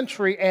this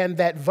country and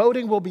that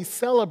voting will be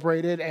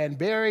celebrated and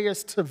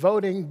barriers to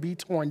voting be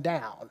torn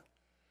down.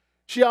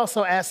 She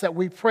also asks that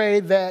we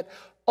pray that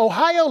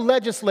Ohio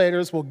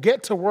legislators will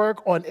get to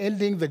work on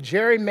ending the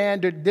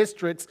gerrymandered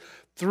districts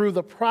through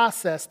the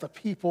process the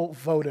people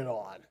voted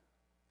on.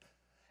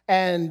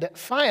 And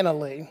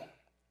finally,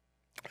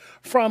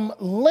 from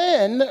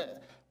Lynn,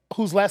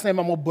 whose last name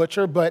I'm going to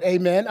butcher, but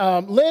amen.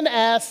 Lynn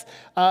asks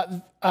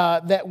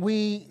that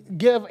we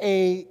give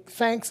a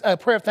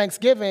prayer of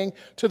thanksgiving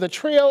to the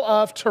trio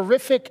of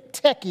terrific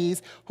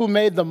techies who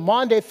made the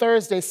Maundy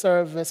Thursday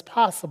service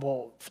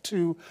possible.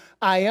 To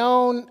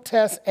Ione,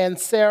 Tess, and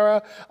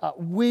Sarah,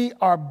 we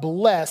are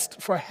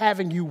blessed for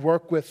having you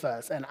work with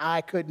us, and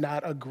I could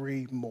not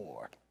agree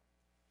more.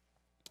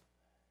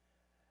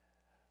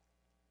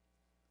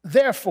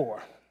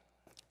 Therefore,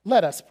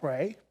 let us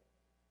pray.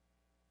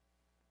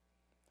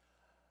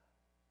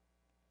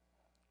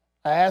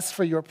 I ask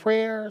for your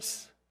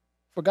prayers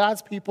for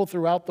God's people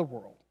throughout the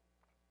world,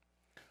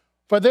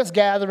 for this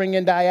gathering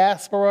in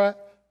diaspora,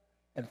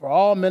 and for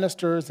all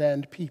ministers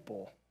and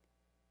people.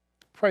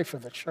 Pray for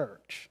the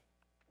church.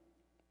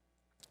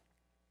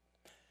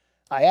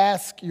 I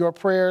ask your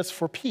prayers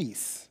for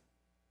peace,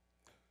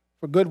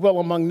 for goodwill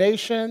among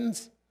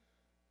nations,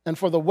 and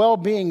for the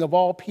well-being of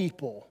all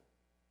people.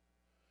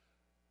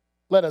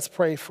 Let us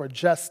pray for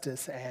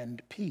justice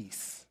and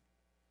peace.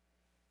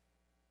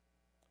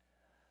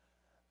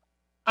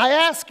 I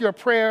ask your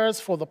prayers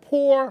for the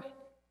poor,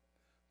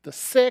 the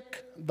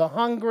sick, the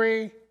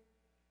hungry,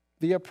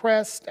 the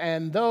oppressed,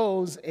 and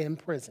those in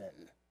prison.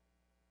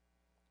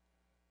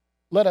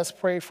 Let us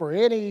pray for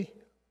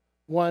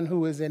anyone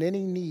who is in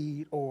any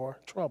need or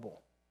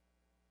trouble.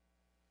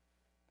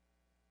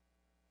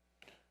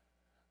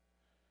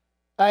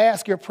 I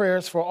ask your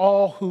prayers for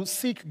all who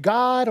seek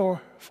God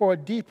or for a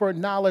deeper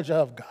knowledge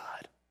of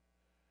God.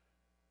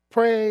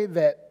 Pray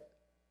that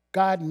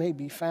God may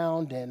be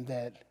found and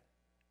that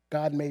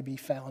God may be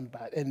found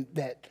by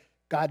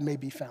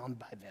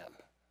them.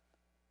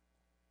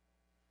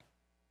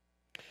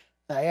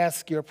 I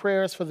ask your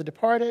prayers for the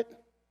departed.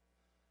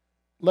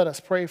 Let us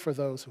pray for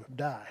those who have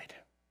died.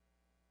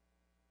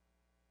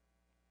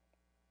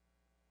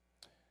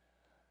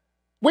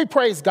 We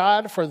praise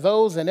God for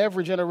those in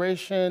every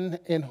generation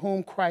in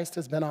whom Christ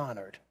has been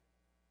honored.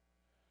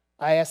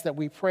 I ask that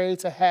we pray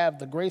to have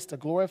the grace to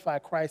glorify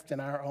Christ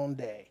in our own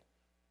day.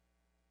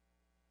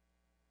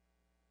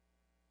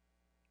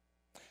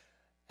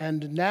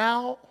 And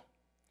now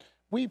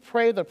we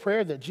pray the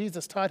prayer that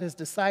Jesus taught his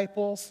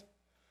disciples,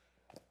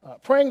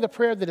 praying the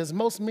prayer that is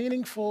most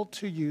meaningful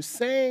to you,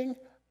 saying,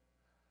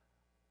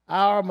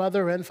 Our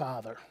Mother and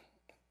Father,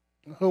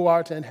 who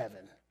art in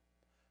heaven,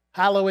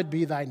 hallowed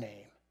be thy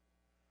name.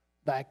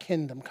 Thy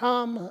kingdom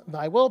come,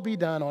 thy will be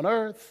done on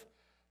earth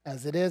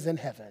as it is in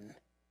heaven.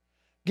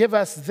 Give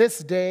us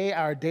this day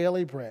our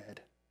daily bread,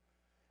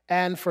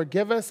 and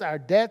forgive us our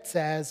debts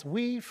as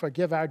we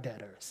forgive our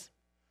debtors.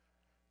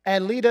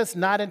 And lead us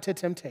not into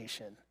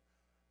temptation,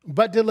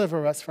 but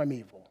deliver us from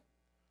evil.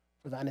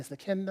 For thine is the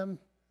kingdom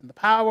and the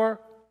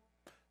power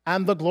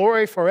and the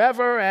glory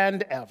forever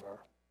and ever.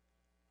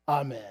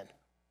 Amen.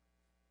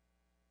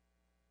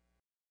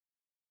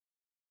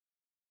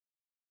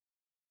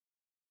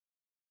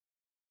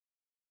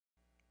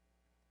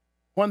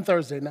 One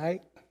Thursday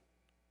night,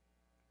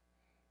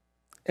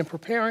 in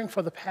preparing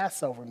for the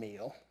Passover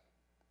meal,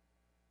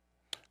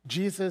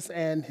 Jesus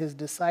and his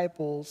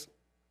disciples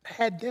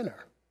had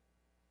dinner.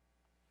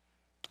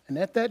 And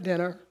at that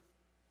dinner,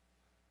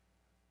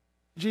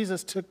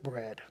 Jesus took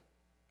bread.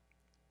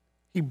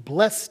 He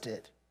blessed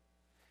it.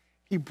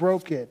 He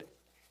broke it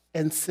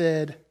and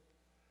said,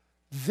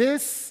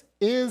 This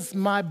is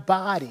my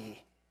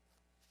body,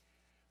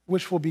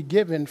 which will be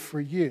given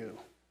for you.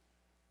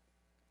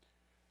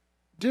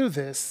 Do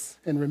this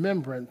in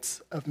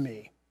remembrance of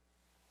me.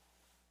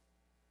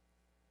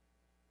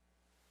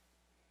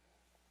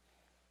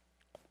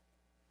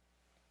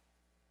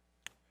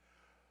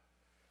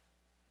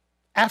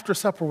 After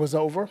supper was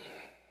over,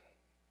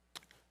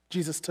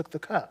 Jesus took the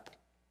cup.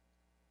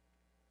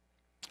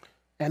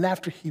 And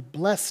after he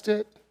blessed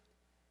it,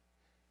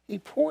 he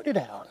poured it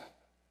out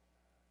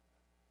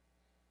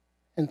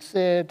and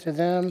said to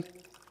them,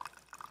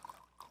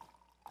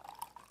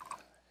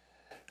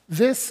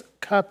 "This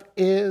cup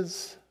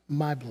is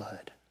my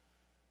blood.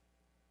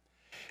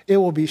 It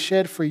will be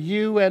shed for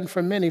you and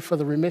for many for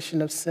the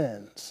remission of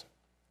sins.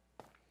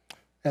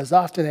 As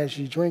often as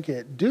you drink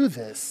it, do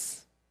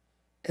this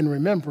in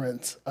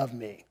remembrance of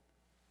me."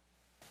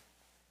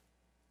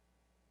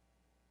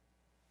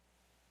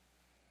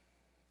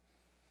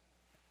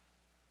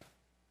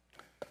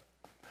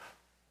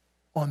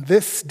 On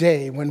this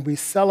day, when we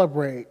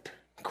celebrate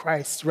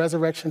Christ's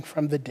resurrection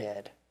from the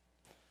dead,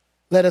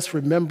 let us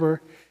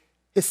remember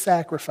his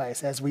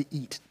sacrifice as we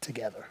eat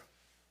together.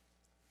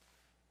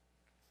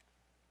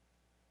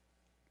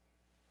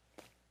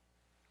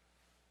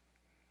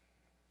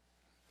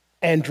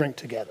 And drink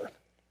together.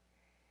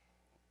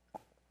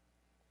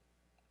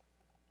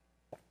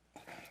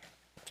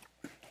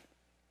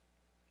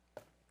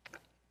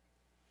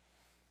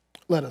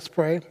 Let us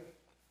pray.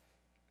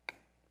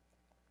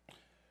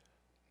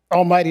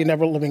 Almighty and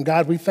ever-living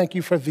God, we thank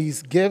you for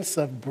these gifts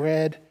of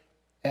bread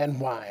and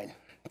wine.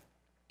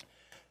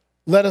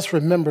 Let us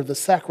remember the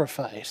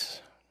sacrifice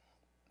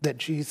that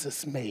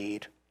Jesus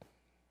made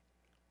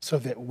so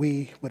that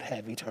we would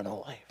have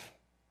eternal life.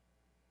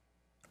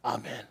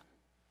 Amen.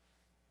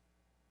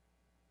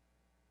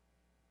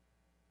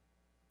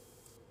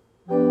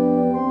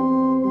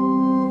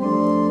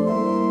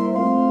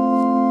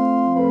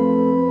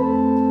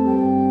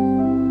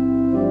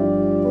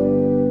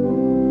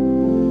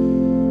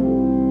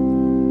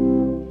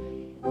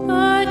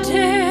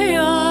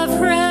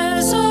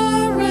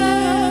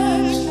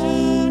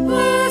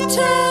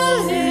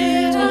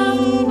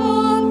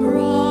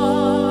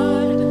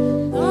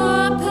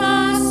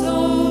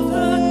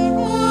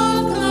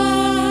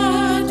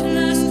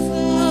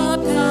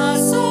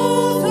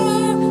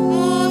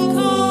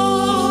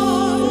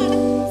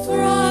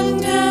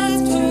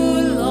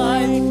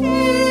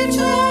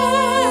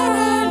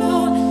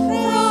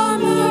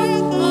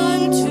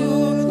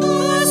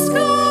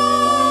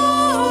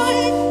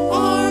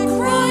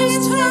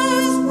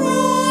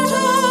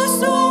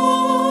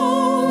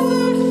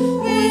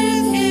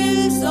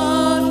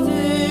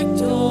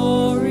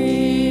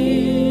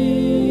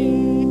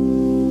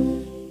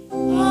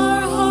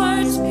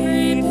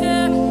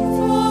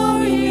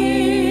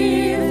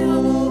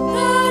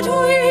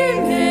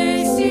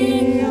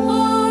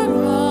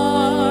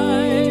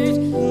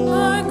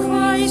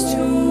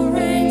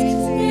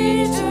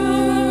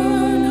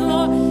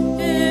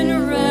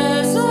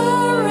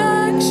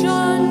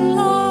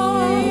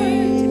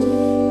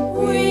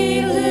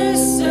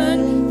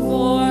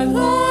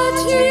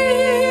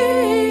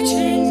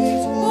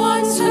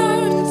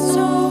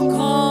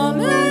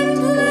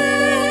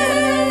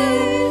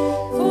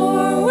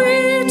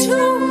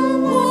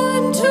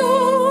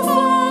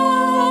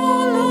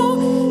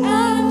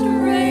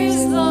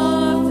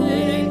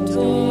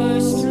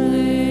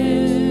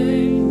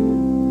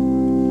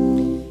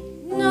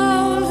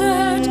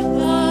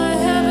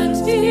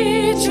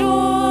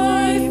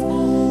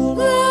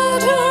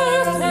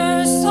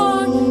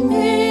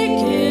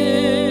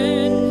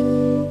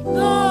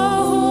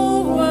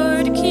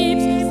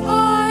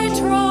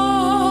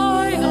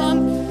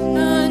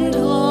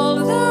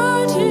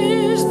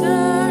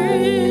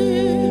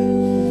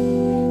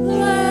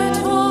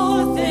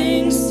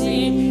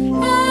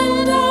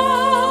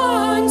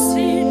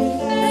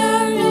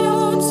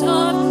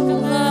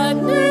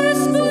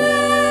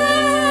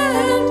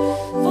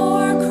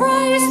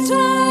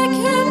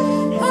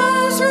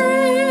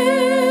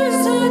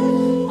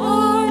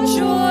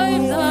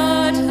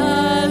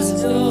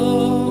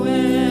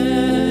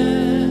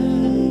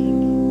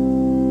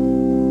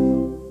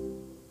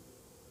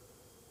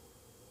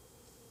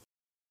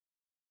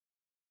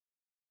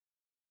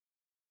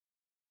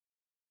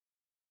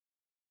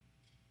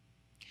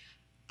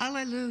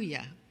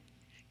 Alleluia.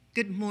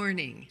 Good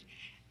morning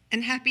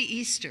and happy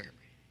Easter.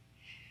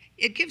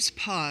 It gives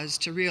pause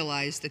to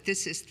realize that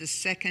this is the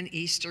second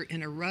Easter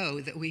in a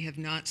row that we have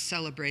not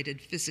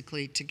celebrated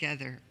physically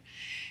together,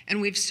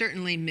 and we've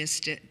certainly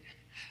missed it.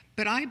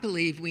 But I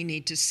believe we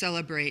need to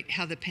celebrate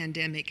how the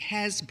pandemic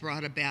has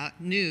brought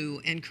about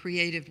new and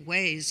creative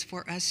ways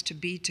for us to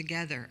be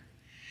together.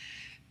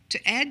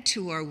 To add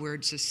to our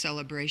words of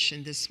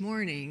celebration this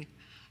morning,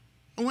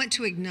 I want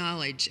to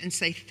acknowledge and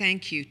say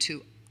thank you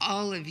to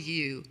all of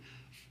you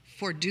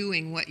for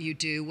doing what you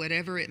do,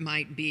 whatever it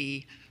might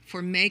be,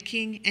 for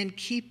making and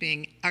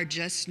keeping our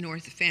Just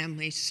North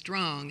family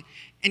strong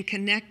and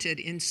connected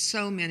in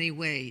so many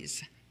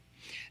ways.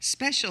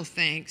 Special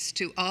thanks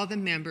to all the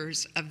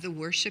members of the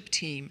worship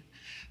team,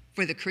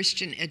 for the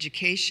Christian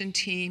education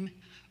team,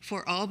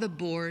 for all the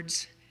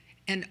boards,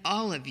 and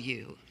all of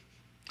you.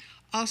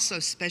 Also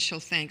special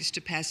thanks to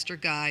Pastor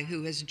Guy,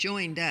 who has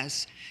joined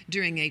us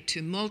during a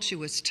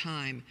tumultuous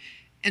time,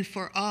 and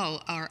for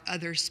all our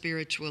other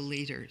spiritual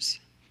leaders.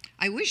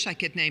 I wish I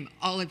could name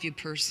all of you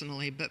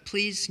personally, but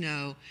please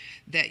know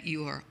that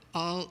you are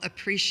all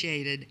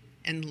appreciated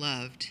and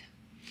loved.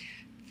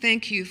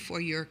 Thank you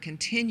for your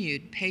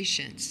continued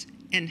patience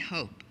and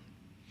hope.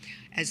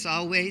 As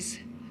always,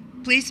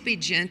 please be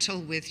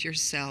gentle with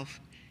yourself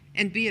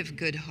and be of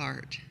good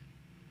heart.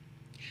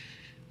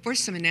 For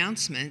some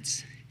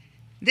announcements,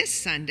 this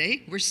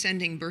Sunday, we're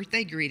sending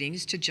birthday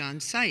greetings to John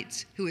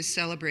Seitz, who is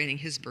celebrating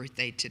his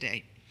birthday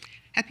today.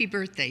 Happy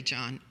birthday,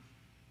 John.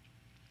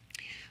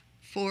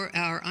 For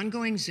our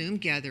ongoing Zoom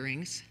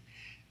gatherings,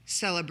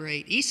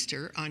 celebrate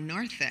Easter on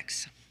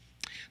Narthex.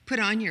 Put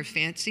on your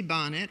fancy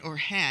bonnet or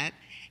hat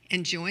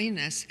and join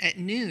us at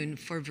noon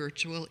for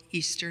virtual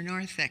Easter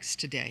Narthex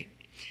today.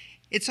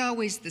 It's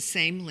always the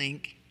same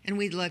link, and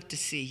we'd love to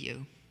see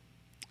you.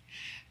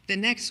 The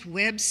next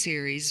web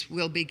series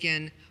will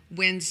begin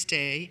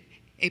Wednesday,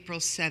 April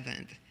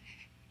 7th.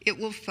 It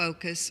will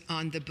focus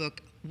on the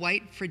book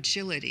White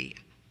Fragility,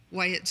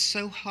 Why It's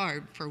So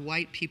Hard for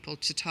White People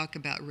to Talk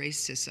About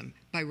Racism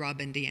by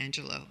Robin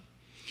DiAngelo.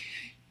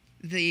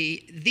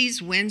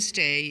 These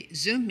Wednesday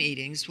Zoom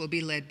meetings will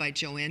be led by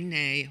Joanne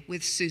Ney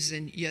with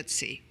Susan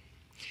Yutzi.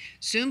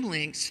 Zoom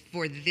links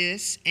for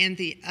this and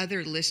the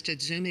other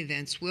listed Zoom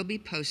events will be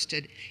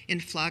posted in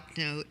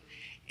Flocknote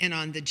and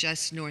on the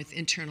Just North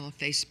internal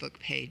Facebook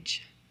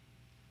page.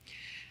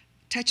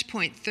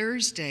 Touchpoint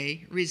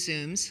Thursday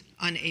resumes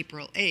on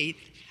April 8th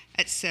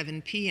at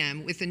 7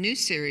 p.m. with a new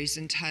series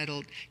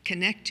entitled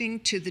Connecting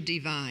to the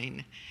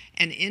Divine,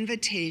 an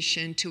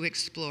invitation to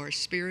explore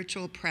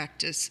spiritual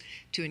practice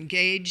to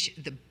engage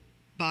the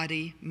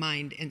body,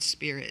 mind, and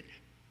spirit.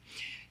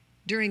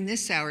 During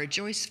this hour,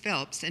 Joyce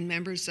Phelps and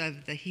members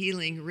of the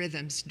Healing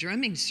Rhythms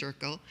Drumming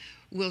Circle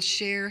will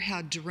share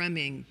how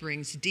drumming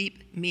brings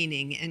deep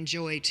meaning and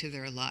joy to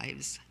their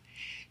lives.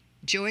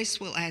 Joyce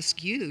will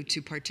ask you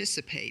to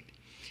participate,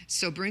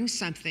 so bring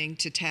something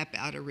to tap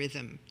out a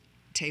rhythm.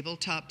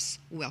 Tabletops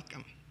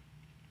welcome.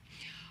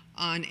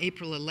 On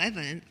April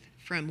 11th,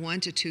 from 1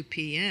 to 2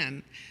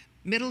 p.m.,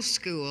 middle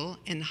school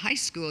and high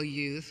school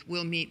youth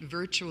will meet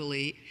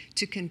virtually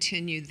to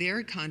continue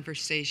their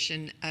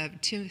conversation of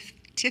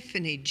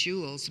Tiffany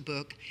Jewell's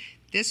book,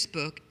 This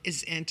Book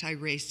is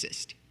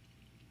Anti-Racist.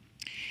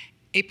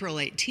 April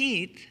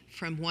 18th,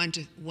 from 1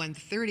 to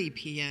 1:30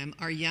 p.m.,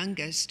 our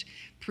youngest,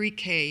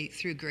 pre-K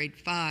through grade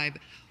 5,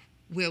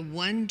 will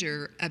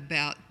wonder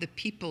about the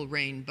people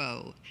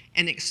rainbow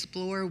and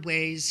explore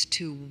ways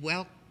to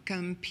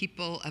welcome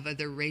people of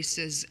other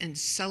races and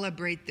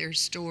celebrate their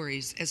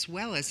stories as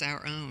well as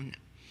our own.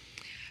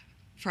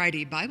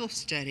 Friday Bible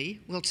study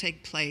will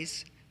take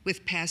place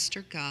with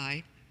Pastor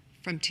Guy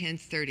from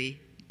 10:30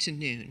 to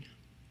noon.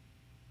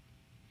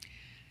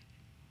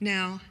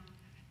 Now,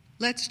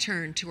 let's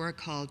turn to our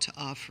call to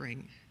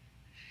offering.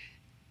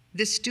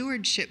 The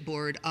Stewardship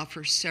Board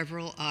offers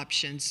several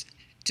options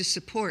to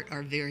support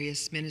our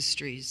various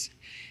ministries.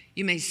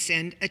 You may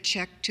send a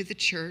check to the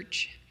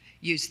church,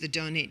 use the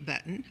donate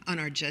button on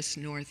our Just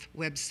North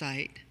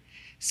website,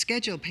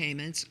 schedule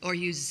payments, or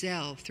use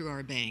Zelle through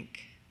our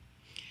bank.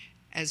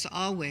 As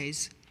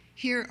always,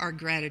 hear our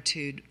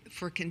gratitude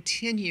for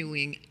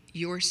continuing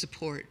your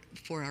support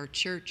for our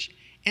church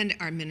and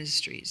our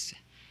ministries.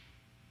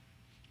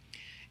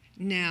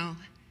 Now,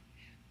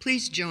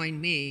 please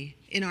join me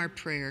in our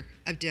prayer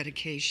of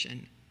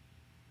dedication.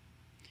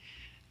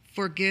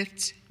 For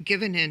gifts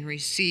given and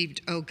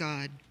received, O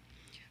God,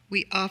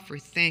 we offer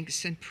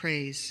thanks and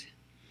praise.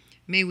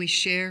 May we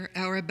share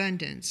our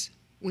abundance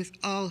with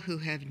all who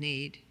have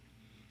need.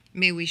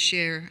 May we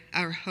share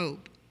our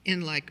hope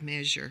in like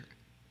measure.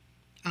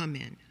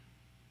 Amen.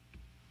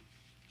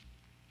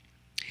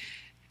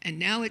 And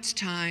now it's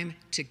time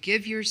to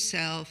give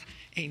yourself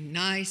a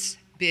nice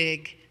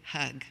big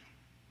hug.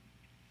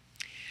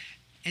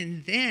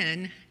 And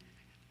then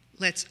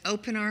let's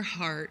open our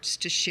hearts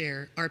to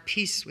share our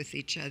peace with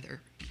each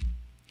other.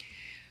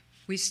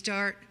 We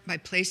start by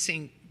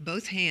placing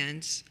both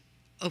hands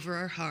over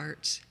our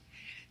hearts,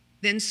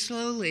 then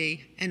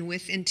slowly and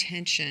with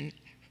intention,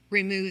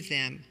 remove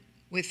them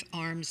with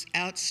arms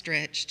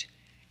outstretched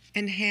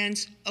and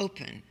hands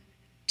open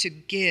to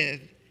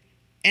give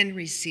and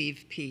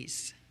receive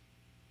peace.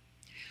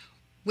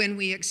 When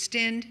we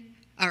extend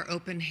our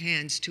open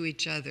hands to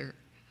each other,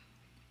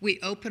 we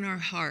open our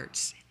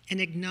hearts and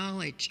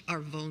acknowledge our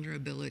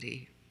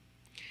vulnerability.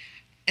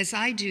 As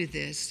I do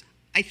this,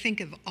 I think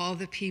of all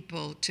the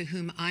people to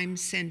whom I'm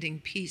sending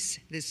peace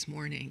this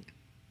morning.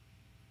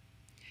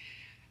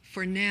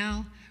 For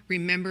now,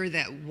 remember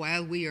that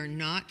while we are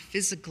not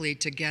physically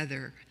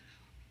together,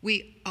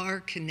 we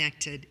are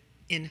connected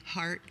in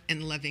heart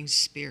and loving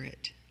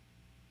spirit.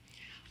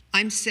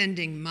 I'm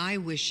sending my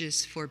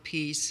wishes for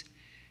peace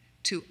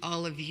to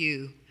all of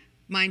you,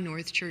 my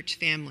North Church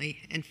family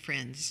and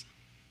friends.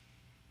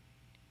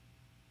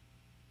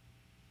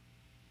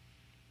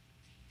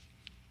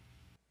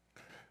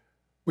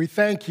 We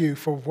thank you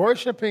for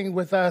worshiping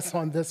with us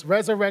on this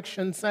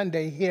Resurrection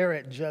Sunday here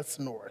at Just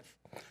North.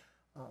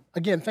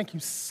 Again, thank you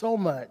so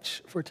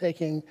much for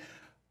taking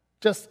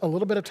just a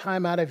little bit of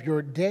time out of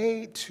your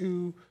day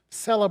to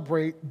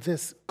celebrate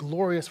this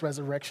glorious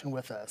resurrection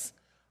with us.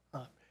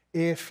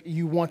 If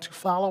you want to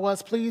follow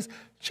us, please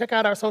check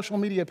out our social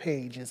media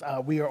pages.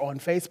 We are on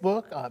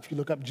Facebook. If you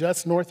look up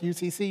Just North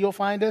UCC, you'll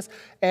find us,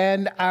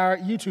 and our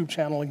YouTube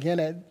channel, again,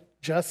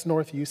 at Just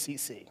North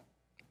UCC.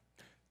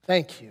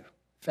 Thank you,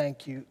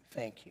 thank you,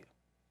 thank you.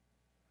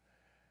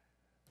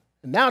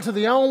 And now to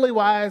the only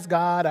wise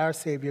God, our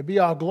Savior, be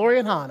all glory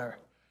and honor,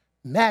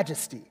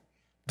 majesty,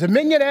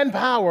 dominion and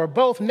power,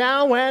 both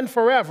now and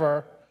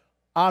forever.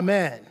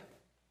 Amen.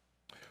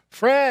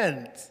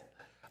 Friends,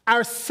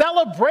 our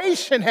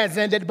celebration has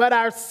ended, but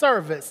our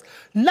service,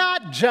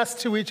 not just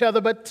to each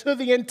other, but to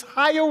the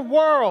entire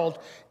world,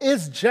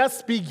 is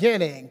just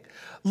beginning.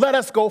 Let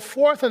us go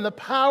forth in the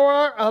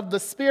power of the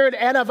Spirit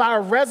and of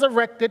our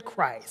resurrected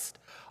Christ.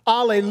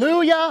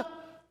 Alleluia,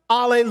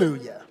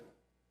 alleluia.